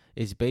week.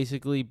 Is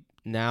basically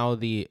now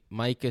the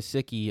Mike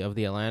Gesicki of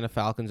the Atlanta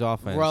Falcons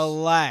offense.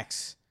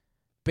 Relax.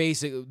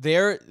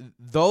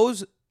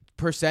 Those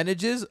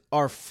percentages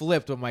are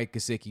flipped with Mike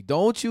Gesicki.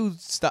 Don't you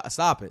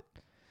stop it.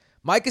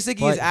 Mike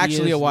Gesicki is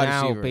actually a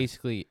wide receiver.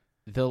 Basically,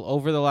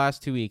 over the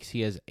last 2 weeks,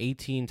 he has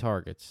 18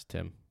 targets,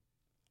 Tim.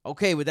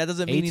 Okay, but that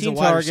doesn't mean he's a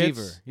wide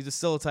receiver. He's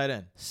still a tight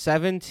end.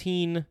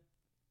 16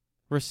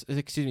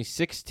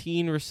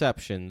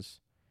 receptions.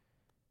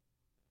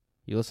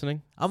 You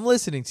listening? I'm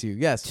listening to you,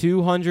 yes.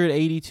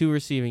 282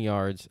 receiving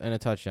yards and a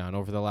touchdown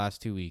over the last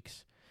 2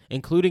 weeks,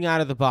 including out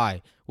of the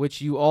bye,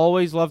 which you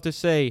always love to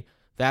say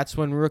That's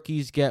when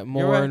rookies get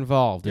more right.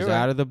 involved. You're Is right.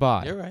 out of the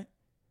bye. You're right.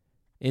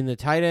 In the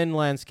tight end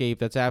landscape,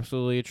 that's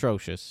absolutely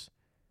atrocious.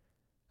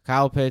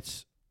 Kyle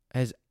Pitts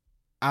has,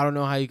 I don't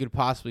know how you could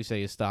possibly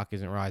say his stock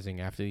isn't rising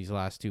after these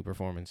last 2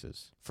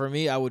 performances. For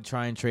me, I would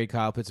try and trade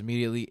Kyle Pitts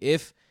immediately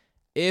if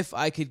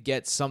I could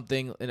get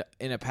something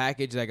in a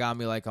package that got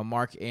me like a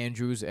Mark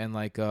Andrews and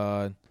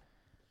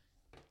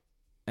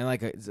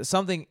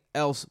something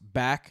else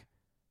back.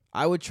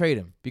 I would trade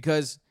him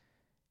because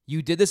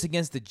you did this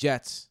against the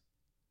Jets,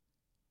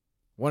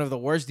 one of the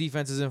worst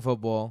defenses in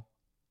football,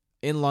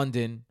 in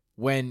London,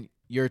 when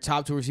your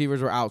top 2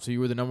 receivers were out, so you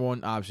were the number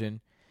 1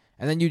 option.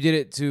 And then you did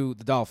it to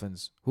the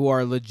Dolphins, who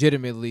are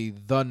legitimately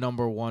the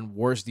number 1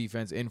 worst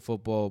defense in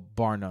football,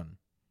 bar none.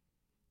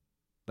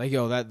 Like,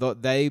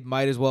 they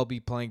might as well be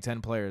playing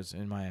 10 players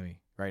in Miami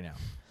right now.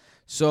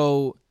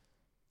 So,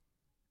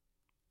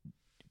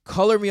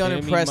 color me Didn't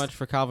unimpressed. mean much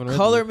for Calvin Ridley,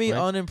 Color me right?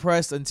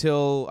 unimpressed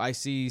until I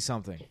see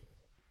something.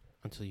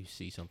 Until you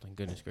see something.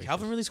 Goodness gracious.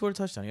 Calvin really scored a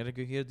touchdown. He had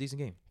a decent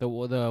game. The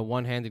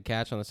one-handed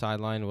catch on the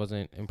sideline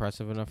wasn't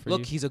impressive enough for you?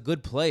 Look, he's a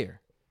good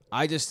player.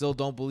 I just still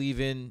don't believe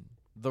in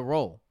the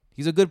role.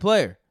 He's a good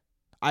player.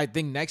 I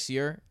think next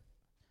year,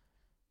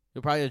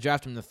 you'll probably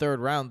draft him in the 3rd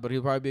round, but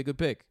he'll probably be a good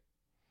pick.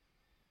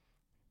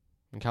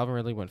 And Calvin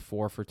Ridley went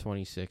 4 for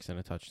 26 and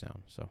a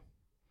touchdown. So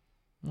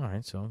All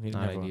right, so he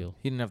didn't Not have ideal.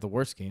 He didn't have the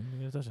worst game.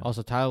 He had a touchdown.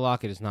 Also, Tyler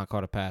Lockett has not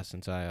caught a pass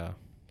since I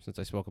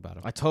spoke about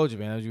him. I told you,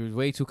 man. You were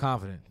way too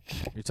confident.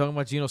 You're talking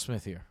about Geno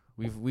Smith here.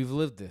 We've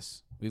lived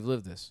this. We've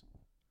lived this.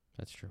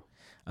 That's true.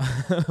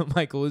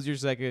 Michael, who's your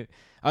second?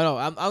 Oh no,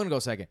 I'm gonna go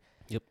second.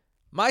 Yep.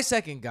 My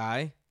second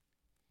guy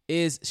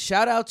is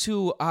shout out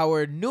to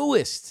our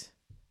newest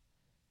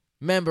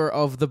member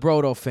of the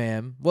Brodo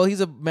fam. Well, he's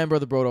a member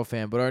of the Brodo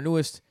fam, but our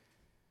newest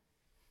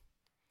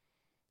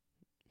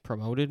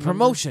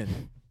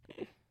promotion.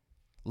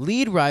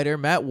 Lead writer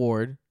Matt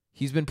Ward.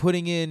 He's been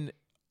putting in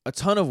a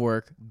ton of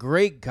work.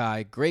 Great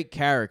guy, great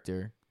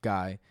character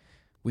guy.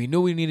 We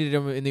knew we needed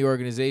him in the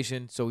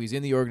organization, so he's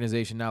in the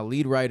organization now.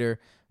 Lead writer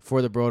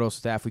for the Brodo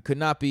staff. We could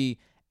not be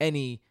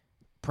any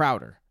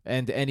prouder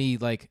and any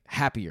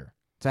happier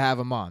to have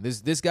him on.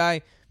 This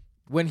guy,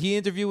 when he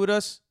interviewed with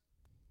us,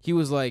 he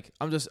was like,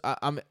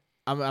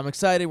 I'm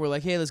excited. We're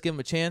like, hey, let's give him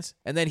a chance.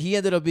 And then he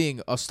ended up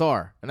being a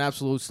star, an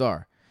absolute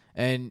star.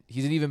 And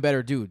he's an even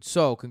better dude.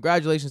 So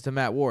congratulations to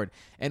Matt Ward.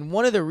 And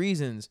one of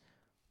the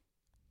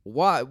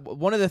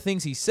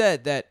things he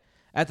said that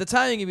at the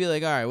time you can be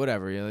like, all right,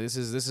 whatever, this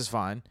is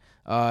fine.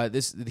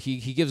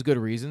 He gives good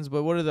reasons,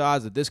 but what are the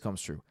odds that this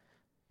comes true?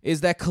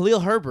 Is that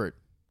Khalil Herbert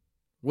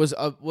was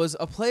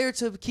a player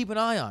to keep an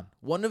eye on.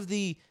 One of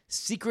the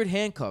secret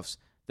handcuffs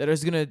that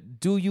is gonna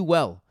do you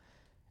well.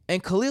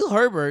 And Khalil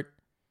Herbert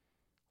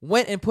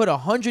went and put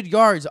 100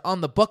 yards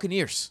on the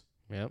Buccaneers.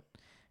 Yep.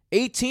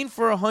 18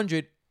 for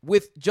 100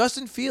 with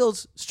Justin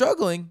Fields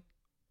struggling,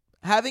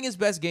 having his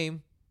best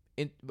game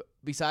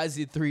besides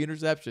the 3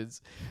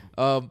 interceptions,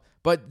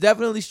 but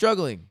definitely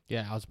struggling.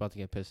 Yeah, I was about to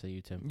get pissed at you,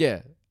 Tim.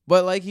 Yeah,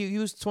 but he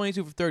was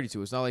 22 for 32.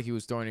 It's not like he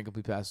was throwing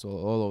incomplete passes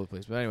all over the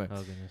place. But anyway,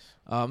 Oh, goodness.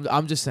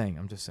 I'm just saying.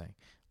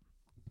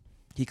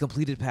 He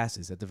completed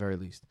passes at the very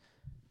least.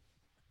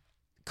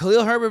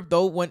 Khalil Herbert,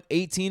 though, went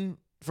 18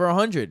 for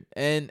 100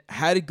 and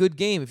had a good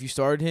game. If you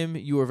started him,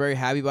 you were very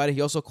happy about it.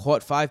 He also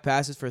caught 5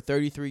 passes for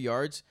 33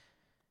 yards.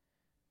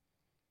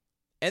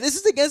 And this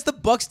is against the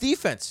Bucs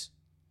defense.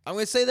 I'm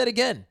going to say that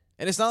again.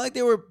 And it's not like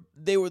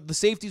the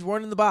safeties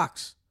weren't in the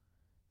box.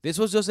 This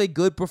was just a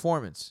good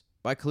performance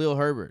by Khalil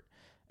Herbert.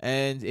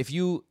 And if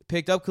you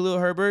picked up Khalil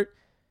Herbert,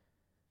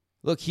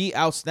 look, he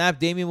outsnapped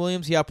Damian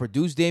Williams. He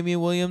outproduced Damian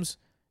Williams.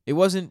 It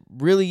wasn't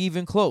really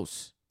even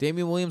close.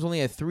 Damian Williams only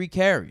had 3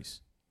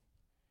 carries.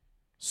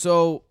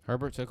 So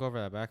Herbert took over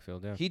that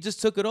backfield, yeah. he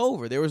just took it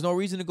over. There was no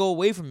reason to go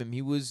away from him.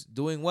 He was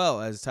doing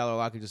well, as Tyler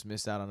Lockett just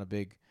missed out on a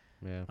big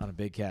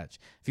catch.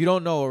 If you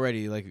don't know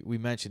already, like we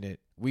mentioned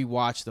it, we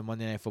watched the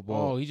Monday Night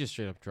Football. Oh, he just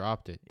straight up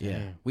dropped it. Yeah.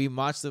 Damn. We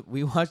watched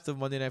the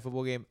Monday Night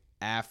Football game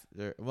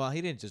after. Well,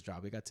 he didn't just drop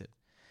it. He got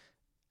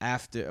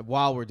tipped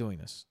while we're doing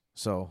this.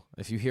 So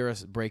if you hear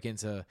us break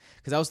into,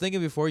 because I was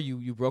thinking before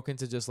you broke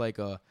into just like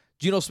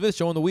Geno Smith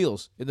showing the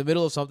wheels in the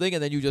middle of something,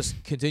 and then you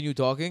just continue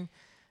talking.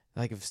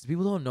 Like if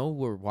people don't know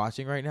we're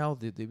watching right now,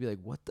 they'd be like,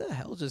 "What the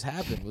hell just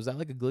happened? Was that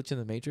like a glitch in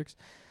the Matrix?"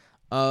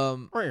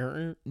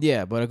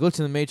 Yeah, but a glitch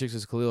in the Matrix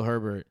is Khalil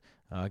Herbert.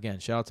 Again,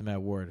 shout out to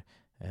Matt Ward,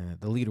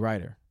 the lead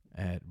writer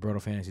at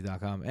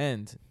BrotoFantasy.com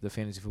and the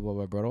Fantasy Football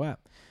by Broto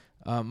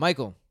app.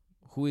 Michael,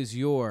 who is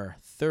your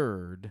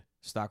third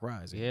stock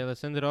rising? Yeah,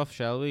 let's end it off,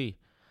 shall we?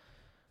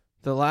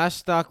 The last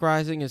stock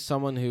rising is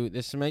someone who,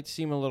 this might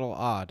seem a little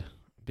odd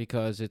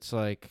because it's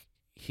like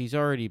he's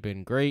already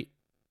been great.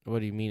 What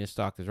do you mean his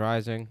stock is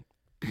rising?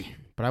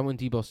 But I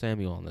went Deebo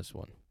Samuel on this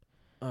one.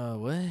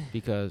 What?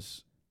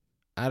 Because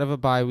out of a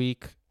bye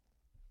week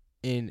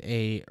in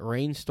a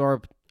rainstorm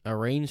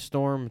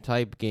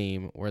type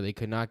game where they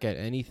could not get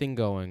anything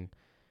going,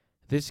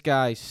 this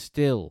guy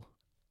still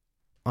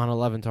on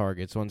 11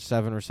 targets, on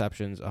 7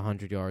 receptions,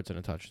 100 yards, and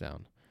a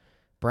touchdown.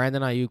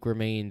 Brandon Ayuk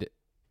remained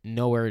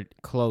nowhere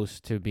close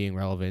to being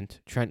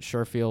relevant. Trent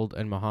Sherfield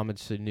and Mohamed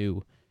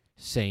Sanu,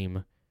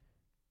 same.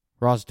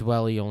 Ross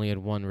Dwelly only had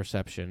 1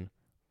 reception.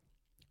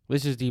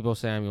 This is Deebo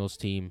Samuel's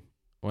team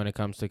when it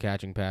comes to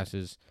catching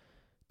passes.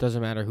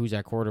 Doesn't matter who's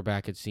at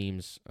quarterback, it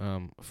seems,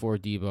 for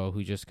Deebo,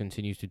 who just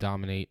continues to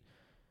dominate.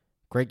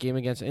 Great game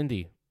against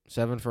Indy.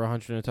 7 for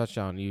 100 and a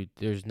touchdown.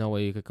 There's no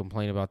way you could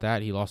complain about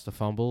that. He lost a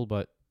fumble,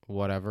 but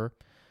whatever.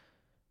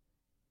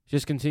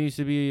 Just continues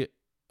to be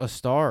a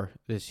star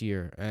this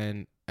year.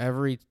 And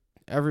every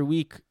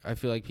week, I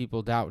feel like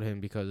people doubt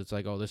him because it's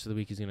like, oh, this is the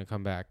week he's going to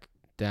come back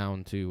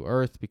down to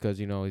earth because,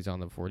 he's on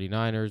the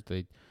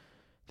 49ers.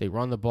 They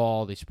run the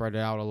ball. They spread it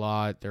out a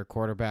lot. Their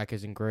quarterback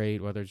isn't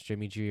great, whether it's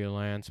Jimmy G or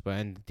Lance.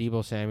 And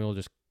Deebo Samuel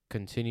just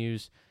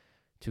continues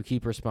to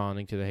keep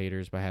responding to the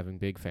haters by having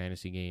big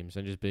fantasy games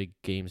and just big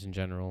games in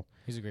general.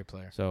 He's a great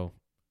player. So,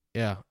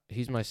 yeah,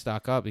 he's my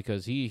stock up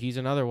because he's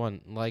another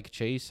one like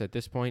Chase at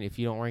this point. If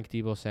you don't rank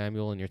Deebo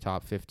Samuel in your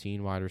top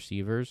 15 wide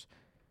receivers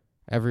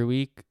every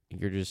week,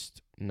 you're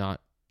just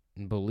not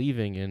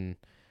believing in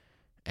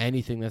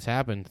anything that's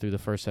happened through the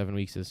first 7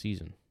 weeks of the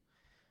season.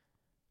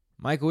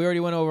 Michael, we already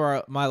went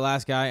over my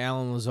last guy,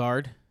 Alan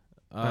Lazard.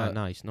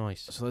 Nice.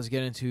 So let's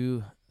get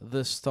into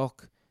the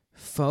stock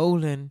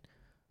falling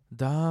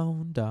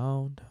down.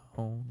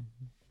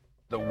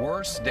 The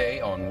worst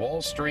day on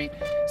Wall Street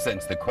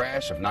since the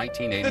crash of The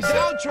 1987.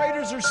 Dow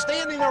traders are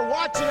standing there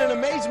watching in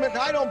amazement.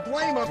 I don't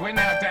blame them. We're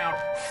now down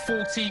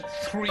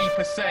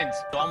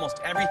 43%. Almost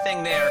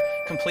everything there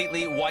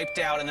completely wiped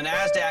out. In the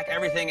NASDAQ,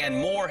 everything and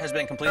more has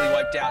been completely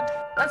wiped out.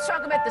 Let's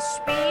talk about the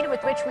speed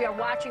with which we are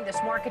watching this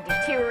market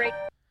deteriorate.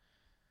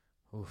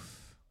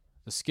 Oof.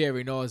 The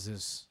scary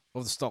noises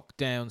of the stock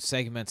down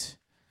segment.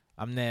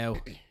 I'm now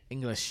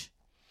English.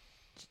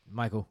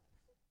 Michael,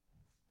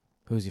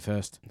 who's your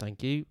first?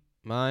 Thank you.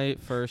 My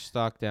first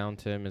stock down,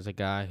 Tim, is a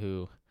guy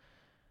who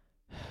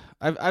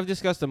I've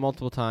discussed him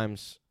multiple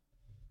times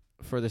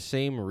for the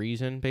same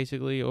reason,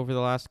 basically, over the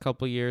last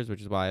couple of years,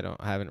 which is why I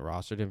haven't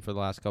rostered him for the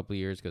last couple of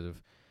years because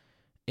of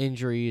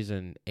injuries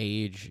and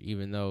age,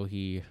 even though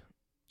he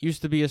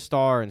used to be a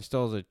star and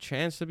still has a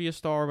chance to be a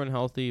star when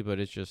healthy, but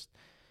it's just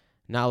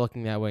not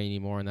looking that way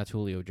anymore, and that's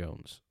Julio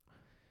Jones,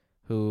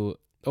 who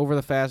over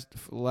the past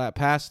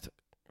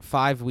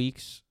 5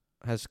 weeks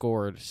has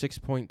scored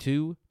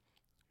 6.2,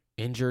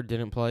 injured,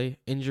 didn't play,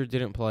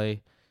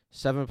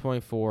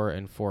 7.4,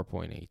 and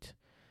 4.8.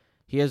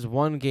 He has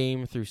one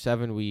game through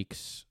 7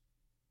 weeks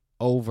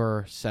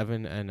over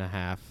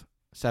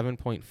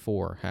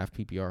 7.4 half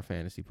PPR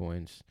fantasy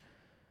points.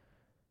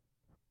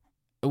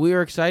 We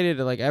were excited,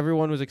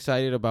 everyone was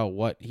excited about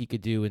what he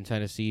could do in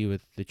Tennessee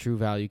with the true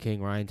value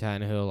king, Ryan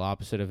Tannehill,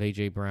 opposite of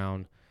A.J.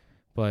 Brown,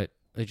 but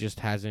it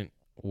just hasn't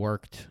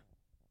worked.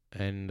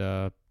 And,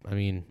 at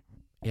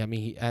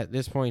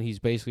this point, he's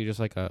basically just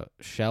like a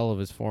shell of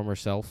his former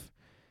self.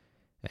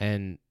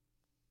 And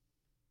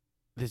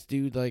this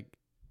dude,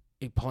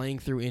 playing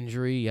through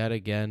injury yet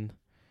again.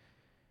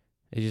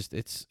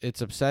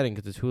 It's upsetting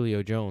because it's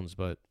Julio Jones,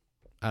 but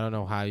I don't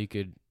know how you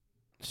could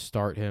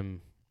start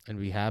him and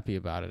be happy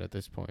about it at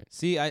this point.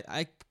 See,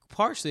 I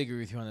partially agree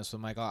with you on this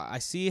one, Michael. I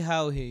see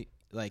how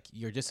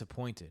you're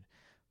disappointed,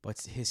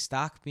 but his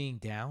stock being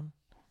down,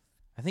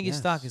 I think his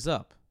stock is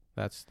up.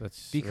 That's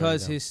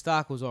because really his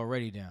stock was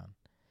already down.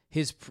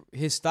 His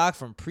stock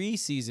from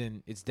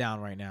preseason, it's down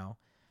right now,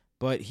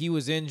 but he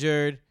was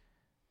injured.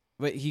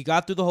 But he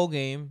got through the whole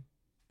game.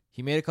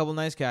 He made a couple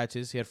nice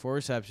catches. He had 4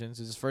 receptions.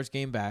 It was his first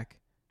game back.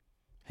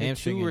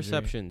 Hamstring injury.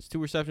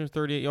 receptions,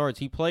 38 yards.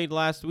 He played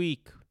last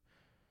week.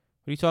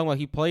 What are you talking about?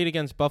 He played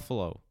against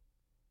Buffalo.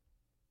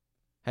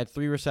 Had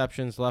 3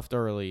 receptions left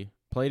early.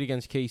 Played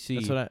against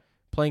KC.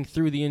 Playing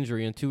through the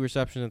injury and 2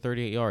 receptions and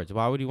 38 yards.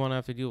 Why would he want to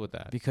have to deal with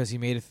that? Because he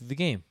made it through the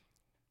game.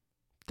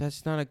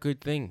 That's not a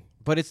good thing.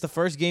 But it's the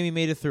first game he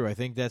made it through. I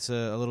think that's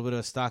a little bit of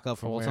a stock up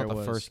from where it was. It's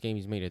not the first game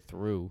he's made it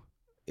through.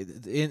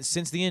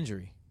 Since the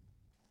injury.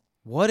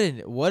 What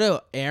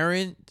a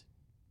errant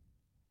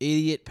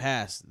idiot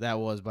pass that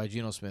was by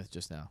Geno Smith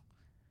just now.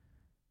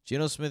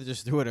 Geno Smith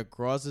just threw it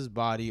across his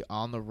body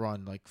on the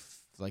run,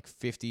 like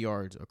 50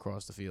 yards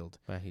across the field.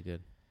 Yeah, he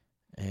did.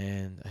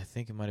 And I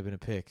think it might have been a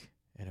pick,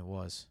 and it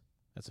was.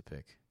 That's a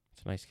pick.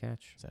 It's a nice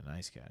catch. Is that a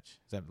nice catch?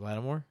 Is that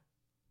Lattimore?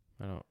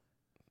 I don't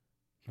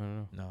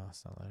know. No,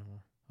 it's not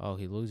Lattimore. Oh,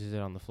 he loses it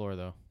on the floor,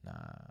 though. Nah,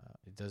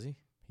 does he?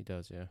 He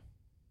does, yeah.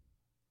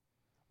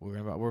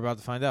 We're about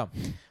to find out.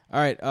 All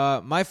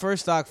right, my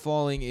first stock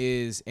falling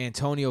is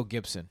Antonio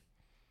Gibson.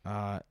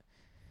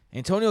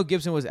 Antonio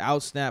Gibson was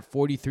outsnapped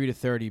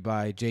 43-30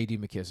 by J.D.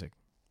 McKissick.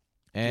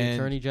 And the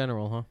Attorney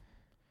General, huh?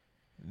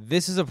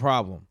 This is a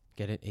problem.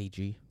 Get it,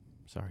 AG?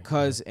 Sorry.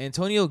 Because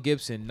Antonio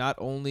Gibson not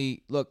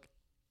only,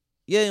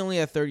 he only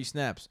had 30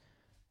 snaps,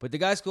 but the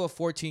guy scored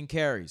 14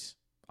 carries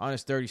on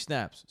his 30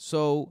 snaps.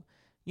 So,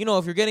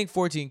 if you're getting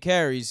 14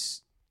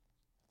 carries,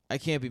 I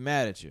can't be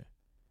mad at you.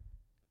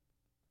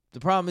 The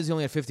problem is he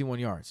only had 51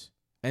 yards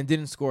and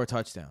didn't score a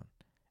touchdown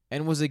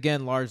and was,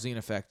 again, largely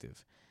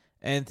ineffective.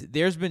 And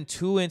there's been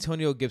 2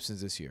 Antonio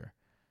Gibsons this year.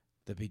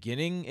 The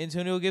beginning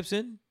Antonio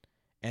Gibson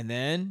And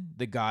then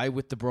the guy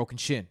with the broken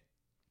shin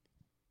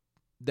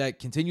that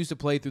continues to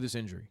play through this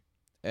injury.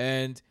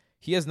 And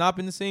he has not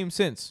been the same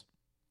since.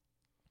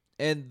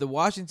 And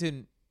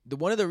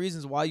one of the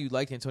reasons why you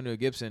liked Antonio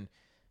Gibson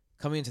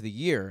coming into the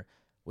year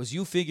was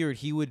you figured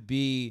he would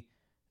be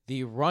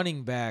the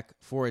running back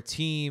for a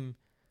team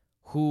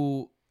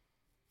who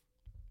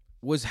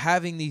was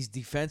having these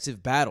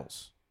defensive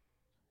battles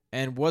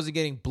and wasn't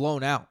getting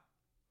blown out.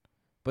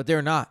 But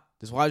they're not.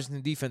 This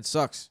Washington defense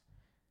sucks.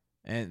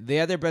 And they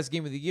had their best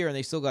game of the year, and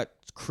they still got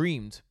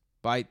creamed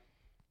by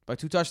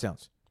 2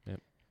 touchdowns. Yep.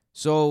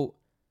 So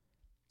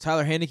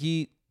Tyler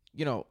Heineke,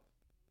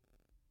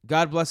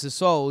 God bless his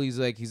soul. He's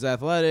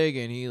athletic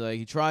and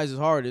he tries his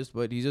hardest,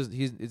 but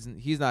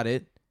he's not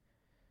it.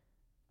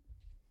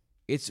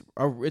 It's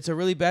a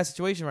really bad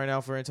situation right now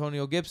for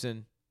Antonio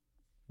Gibson,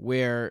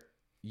 where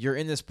you're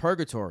in this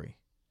purgatory.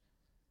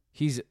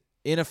 He's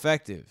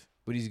ineffective,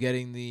 but he's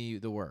getting the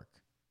work.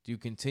 Do you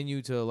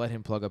continue to let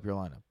him plug up your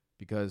lineup?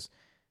 Because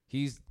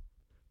he's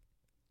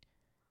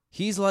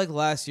like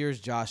last year's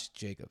Josh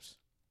Jacobs.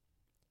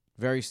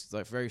 Very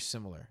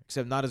similar,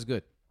 except not as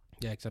good.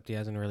 Yeah, except he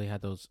hasn't really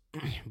had those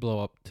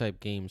blow-up type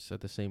games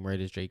at the same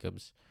rate as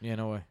Jacobs. Yeah,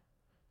 no way.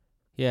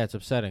 Yeah, it's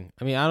upsetting.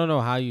 I mean, I don't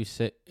know how you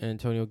sit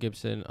Antonio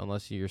Gibson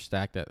unless you're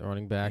stacked at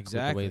running back.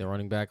 Exactly. With the way the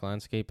running back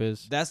landscape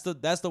is. That's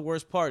the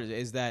worst part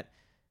is that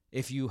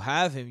if you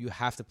have him, you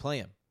have to play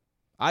him.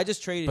 I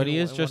just traded him. But he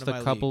is just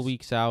a couple leagues.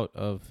 weeks out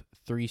of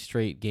 3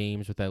 straight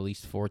games with at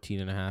least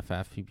 14.5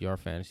 half PPR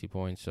fantasy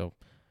points. So,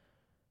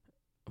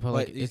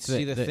 but it's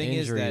the thing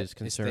is that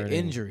it's the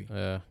injury.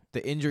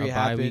 The injury a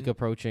happened. bye week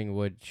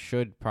approaching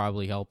should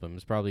probably help him.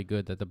 It's probably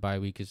good that the bye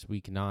week is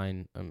week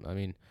 9. I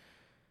mean,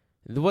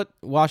 what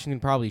Washington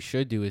probably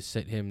should do is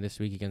sit him this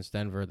week against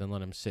Denver, then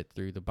let him sit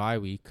through the bye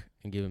week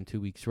and give him 2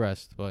 weeks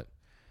rest. But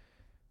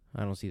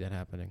I don't see that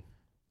happening.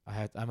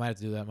 I might have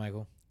to do that,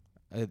 Michael.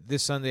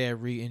 This Sunday, I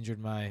re-injured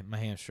my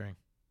hamstring.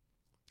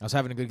 I was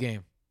having a good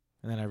game,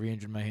 and then I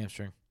re-injured my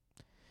hamstring.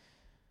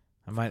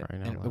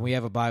 And we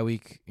have a bye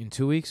week in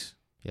 2 weeks.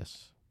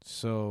 Yes.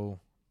 So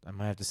I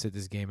might have to sit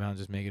this game out and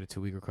just make it a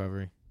 2-week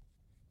recovery.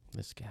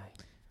 This guy.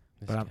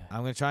 I'm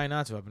going to try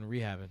not to. I've been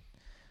rehabbing.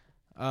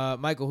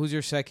 Michael, who's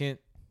your second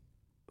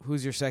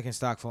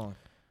stock falling?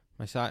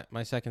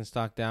 My second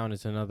stock down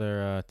is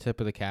another tip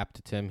of the cap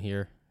to Tim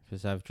here,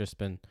 because I've just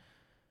been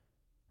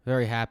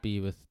very happy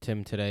with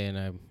Tim today, and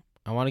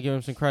I want to give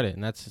him some credit,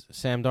 and that's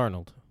Sam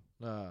Darnold.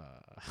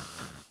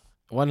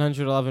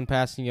 111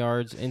 passing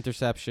yards,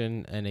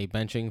 interception, and a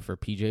benching for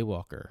P.J.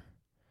 Walker.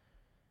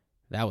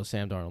 That was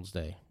Sam Darnold's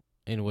day,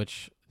 in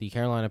which the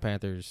Carolina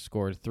Panthers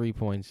scored 3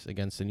 points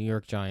against the New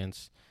York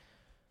Giants.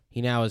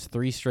 He now has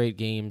 3 straight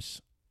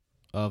games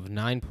of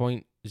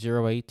 9.08,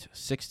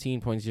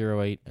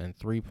 16.08, and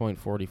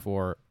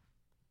 3.44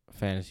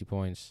 fantasy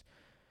points.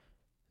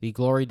 The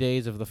glory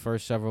days of the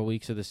first several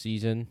weeks of the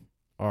season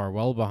are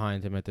well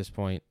behind him at this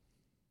point.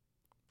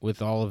 With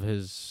all of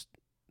his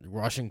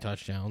rushing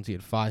touchdowns, he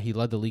had 5. He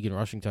led the league in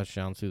rushing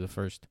touchdowns through the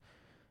first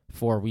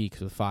 4 weeks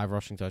with 5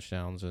 rushing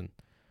touchdowns, and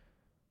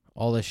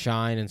all the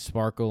shine and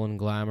sparkle and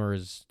glamour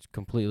is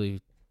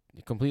completely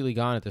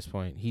gone at this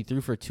point. He threw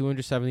for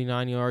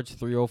 279 yards,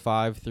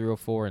 305,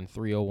 304, and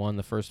 301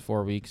 the first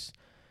 4 weeks.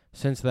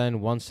 Since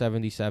then,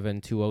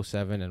 177,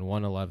 207, and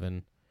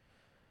 111.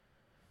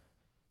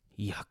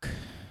 Yuck.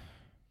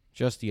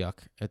 Just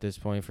yuck at this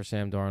point for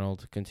Sam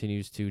Darnold.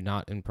 Continues to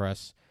not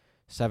impress.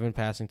 7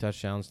 passing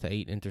touchdowns to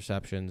 8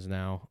 interceptions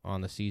now on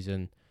the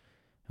season.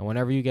 And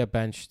whenever you get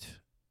benched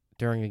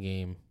during a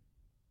game,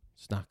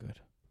 it's not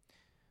good.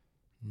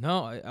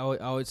 No,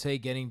 I would say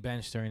getting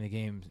benched during the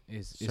game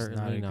is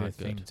not a good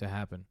thing to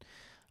happen.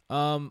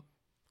 I'll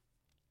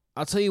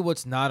tell you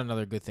what's not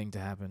another good thing to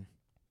happen.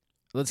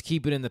 Let's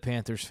keep it in the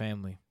Panthers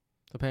family.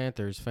 The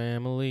Panthers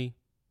family.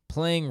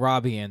 Playing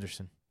Robbie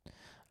Anderson.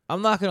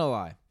 I'm not going to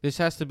lie. This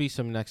has to be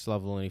some next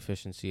level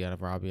inefficiency out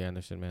of Robbie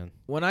Anderson, man.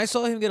 When I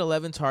saw him get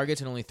 11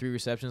 targets and only 3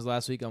 receptions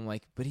last week, I'm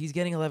like, but he's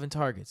getting 11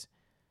 targets.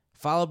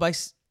 Followed by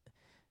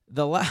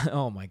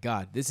oh my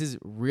God, this is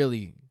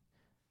really,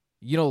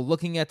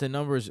 looking at the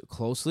numbers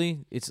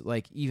closely, it's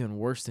like even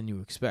worse than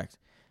you expect.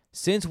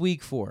 Since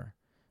week 4,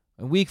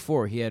 in week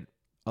 4, he had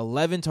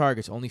 11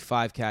 targets, only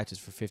 5 catches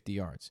for 50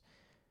 yards.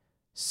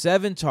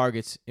 7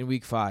 targets in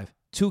week 5,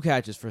 2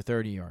 catches for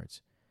 30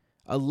 yards.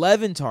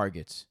 11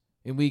 targets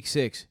in week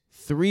 6,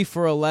 3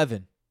 for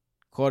 11.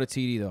 Caught a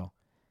TD, though.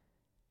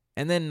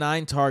 And then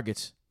 9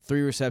 targets,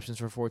 3 receptions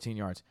for 14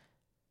 yards.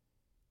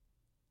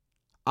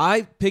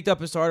 I picked up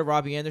and started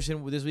Robbie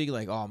Anderson this week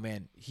like, oh,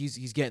 man,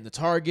 he's getting the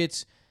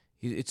targets.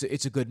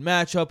 It's a good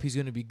matchup. He's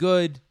going to be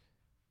good.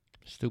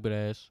 Stupid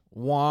ass.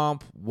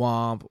 Womp,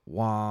 womp,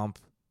 womp.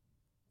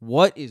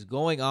 What is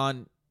going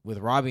on with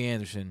Robbie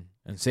Anderson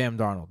and Sam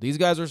Darnold? These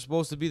guys are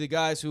supposed to be the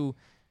guys who,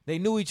 they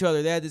knew each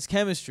other. They had this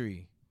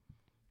chemistry.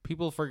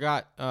 People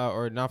forgot,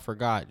 or not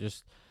forgot,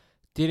 just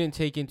didn't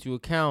take into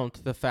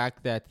account the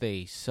fact that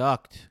they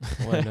sucked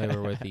when they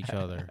were with each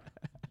other.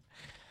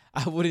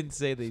 I wouldn't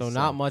say they sucked. So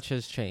not much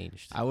has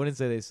changed. I wouldn't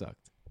say they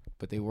sucked,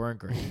 but they weren't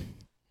great.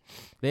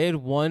 They had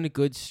one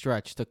good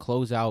stretch to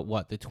close out,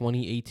 the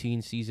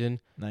 2018 season?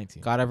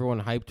 19. Got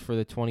everyone hyped for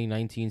the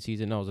 2019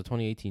 season. No, it was the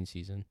 2018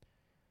 season.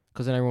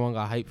 Because then everyone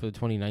got hyped for the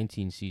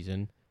 2019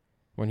 season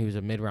when he was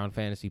a mid-round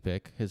fantasy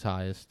pick, his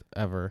highest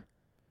ever.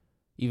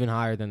 Even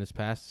higher than this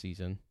past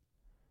season.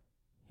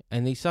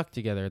 And they sucked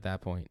together at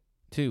that point,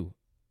 too.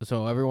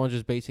 So everyone's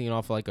just basing it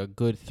off like a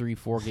good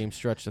 3-4 game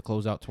stretch to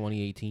close out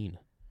 2018.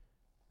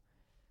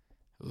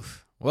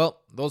 Oof.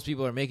 Well, those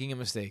people are making a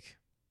mistake.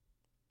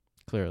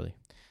 Clearly.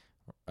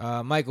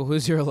 Michael,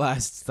 who's your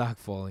last stock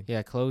falling?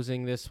 Yeah,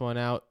 closing this one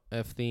out,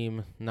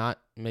 F-theme, not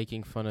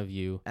making fun of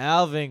you.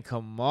 Alvin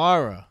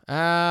Kamara.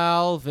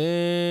 Alvin.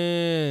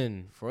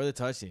 For the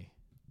touchy.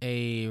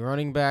 A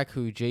running back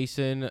who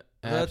Jason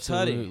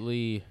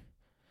absolutely...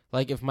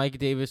 Like if Mike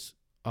Davis...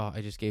 Oh,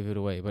 I just gave it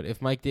away. But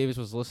if Mike Davis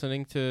was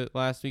listening to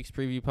last week's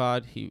preview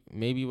pod, he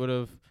maybe would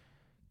have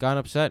gotten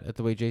upset at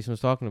the way Jason was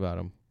talking about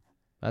him.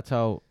 That's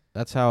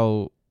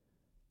how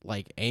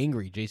like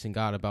angry Jason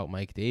got about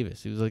Mike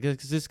Davis. He was like,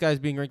 this guy's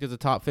being ranked as a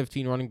top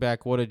 15 running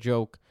back. What a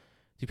joke.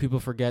 Do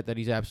people forget that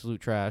he's absolute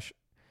trash?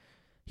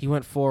 He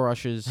went 4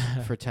 rushes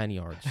for 10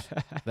 yards.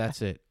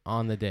 That's it.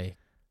 On the day.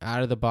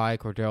 Out of the bye,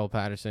 Cordell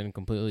Patterson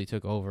completely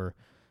took over.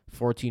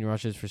 14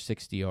 rushes for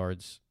 60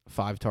 yards.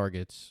 5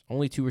 targets.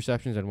 Only 2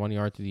 receptions and 1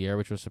 yard through the air,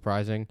 which was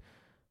surprising.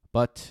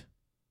 But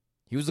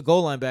he was the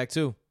goal line back,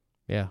 too.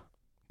 Yeah.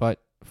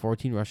 But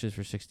 14 rushes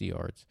for 60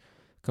 yards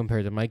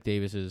compared to Mike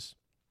Davis's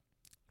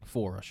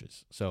 4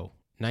 rushes. So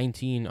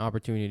 19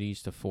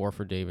 opportunities to 4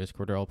 for Davis.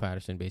 Cordell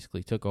Patterson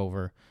basically took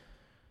over.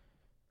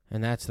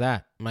 And that's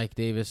that. Mike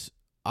Davis,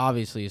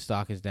 obviously his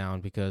stock is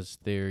down because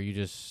you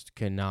just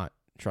cannot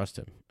trust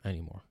him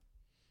anymore.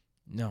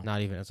 No.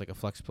 Not even as like a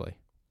flex play.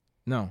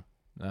 No.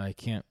 I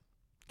can't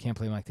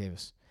play Mike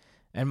Davis.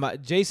 And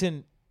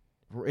Jason,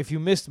 if you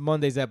missed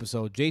Monday's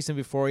episode, Jason,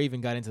 before he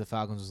even got into the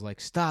Falcons, was like,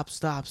 stop.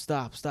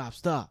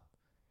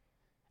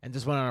 And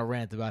just went on a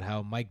rant about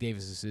how Mike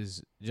Davis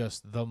is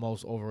just the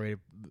most overrated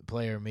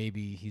player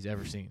maybe he's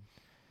ever seen.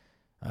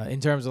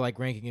 In terms of like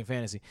ranking in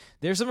fantasy.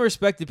 There's some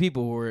respected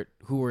people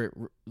who were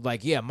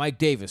like, yeah, Mike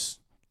Davis,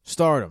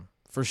 start him,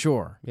 for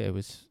sure. Yeah, it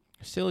was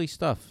silly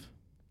stuff.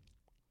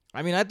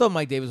 I mean, I thought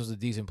Mike Davis was a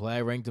decent play.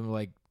 I ranked him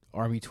like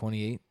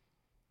RB28.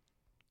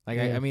 Like,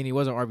 yeah. I mean, he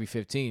wasn't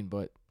RB15,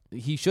 but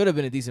he should have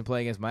been a decent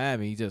play against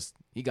Miami.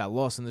 He got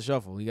lost in the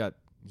shuffle.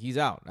 He's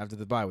out after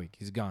the bye week.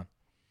 He's gone.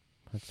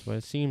 That's what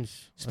it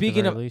seems.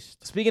 Speaking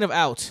of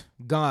out,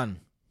 gone.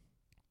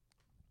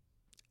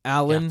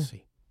 Allen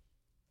Yahtzee.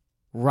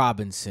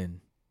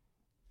 Robinson.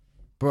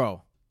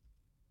 Bro.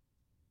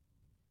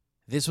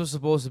 This was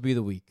supposed to be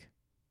the week.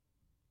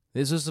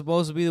 This was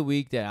supposed to be the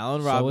week that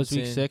Allen Robinson.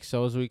 So was week 6,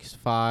 so was week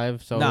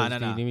 5. So No. Do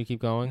you need me to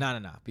keep going?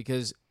 No.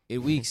 Because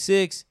in week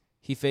 6,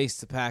 he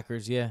faced the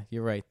Packers. Yeah,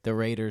 you're right. The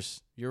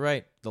Raiders. You're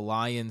right. The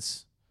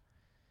Lions.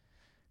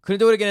 Couldn't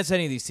do it against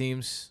any of these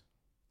teams.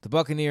 The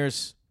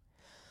Buccaneers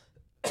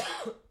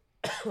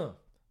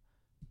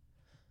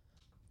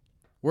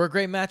were a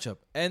great matchup.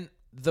 And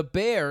the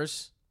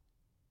Bears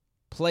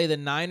play the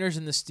Niners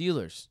and the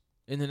Steelers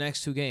in the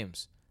next 2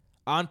 games.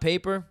 On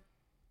paper,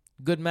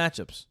 good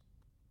matchups.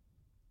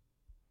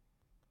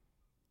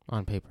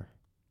 On paper.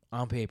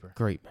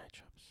 Great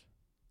matchups.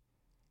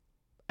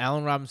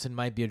 Allen Robinson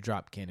might be a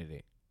drop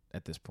candidate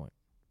at this point.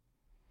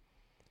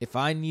 If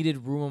I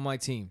needed room on my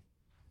team,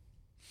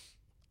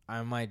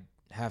 I might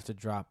have to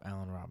drop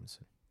Allen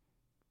Robinson.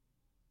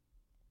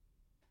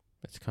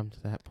 It's come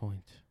to that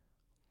point.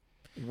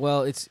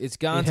 Well, it's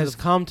gone. It has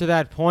come to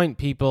that point,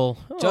 people.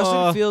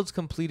 Justin Fields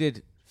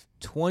completed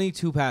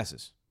 22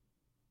 passes.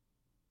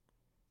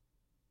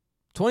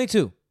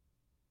 22.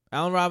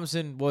 Allen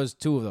Robinson was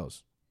 2 of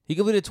those. He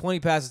completed 20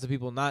 passes to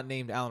people not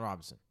named Allen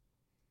Robinson.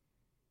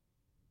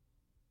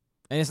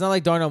 And it's not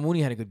like Darnell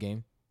Mooney had a good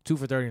game. 2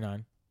 for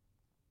 39.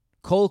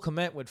 Cole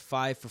Kmet went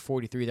 5 for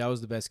 43. That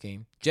was the best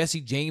game.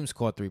 Jesse James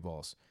caught 3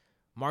 balls.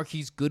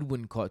 Marquise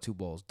Goodwin caught 2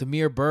 balls.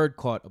 Damiere Byrd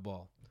caught a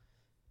ball.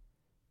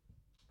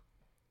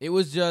 It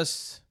was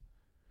just,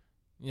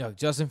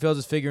 Justin Fields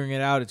is figuring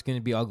it out. It's going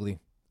to be ugly.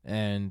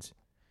 And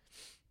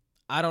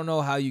I don't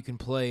know how you can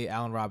play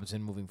Allen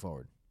Robinson moving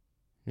forward.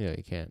 Yeah,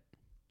 you can't.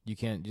 You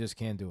just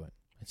can't do it.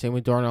 Same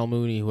with Darnell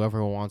Mooney,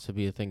 whoever wants to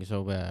be a thing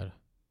so bad.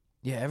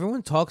 Yeah,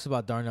 everyone talks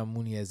about Darnell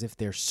Mooney as if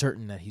they're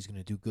certain that he's going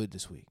to do good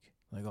this week.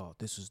 Like, oh,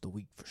 this is the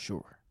week for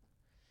sure.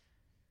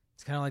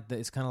 It's kind of like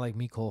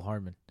Mecole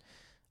Hardman.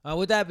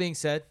 With that being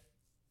said,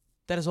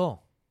 that is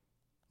all,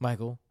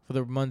 Michael, for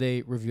the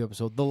Monday review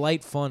episode. The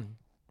light, fun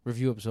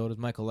review episode, as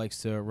Michael likes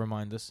to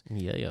remind us.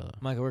 Yeah.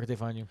 Michael, where can they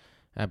find you?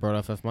 At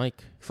BrotoFF Mike.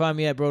 You can find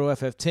me at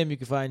BrotoFF Tim. You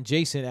can find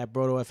Jason at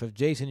BrotoFF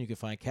Jason. You can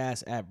find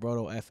Cass at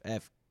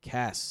BrotoFF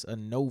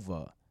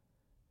Casanova.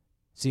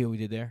 See what we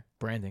did there?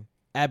 Branding.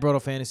 At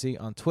Broto Fantasy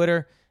on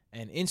Twitter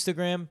and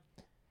Instagram.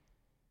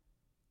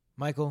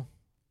 Michael,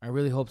 I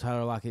really hope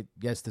Tyler Lockett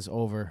gets this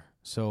over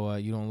so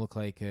you don't look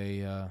like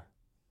a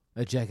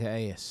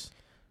Jackass.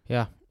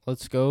 Yeah,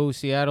 let's go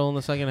Seattle in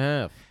the second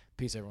half.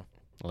 Peace, everyone.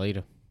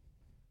 Later.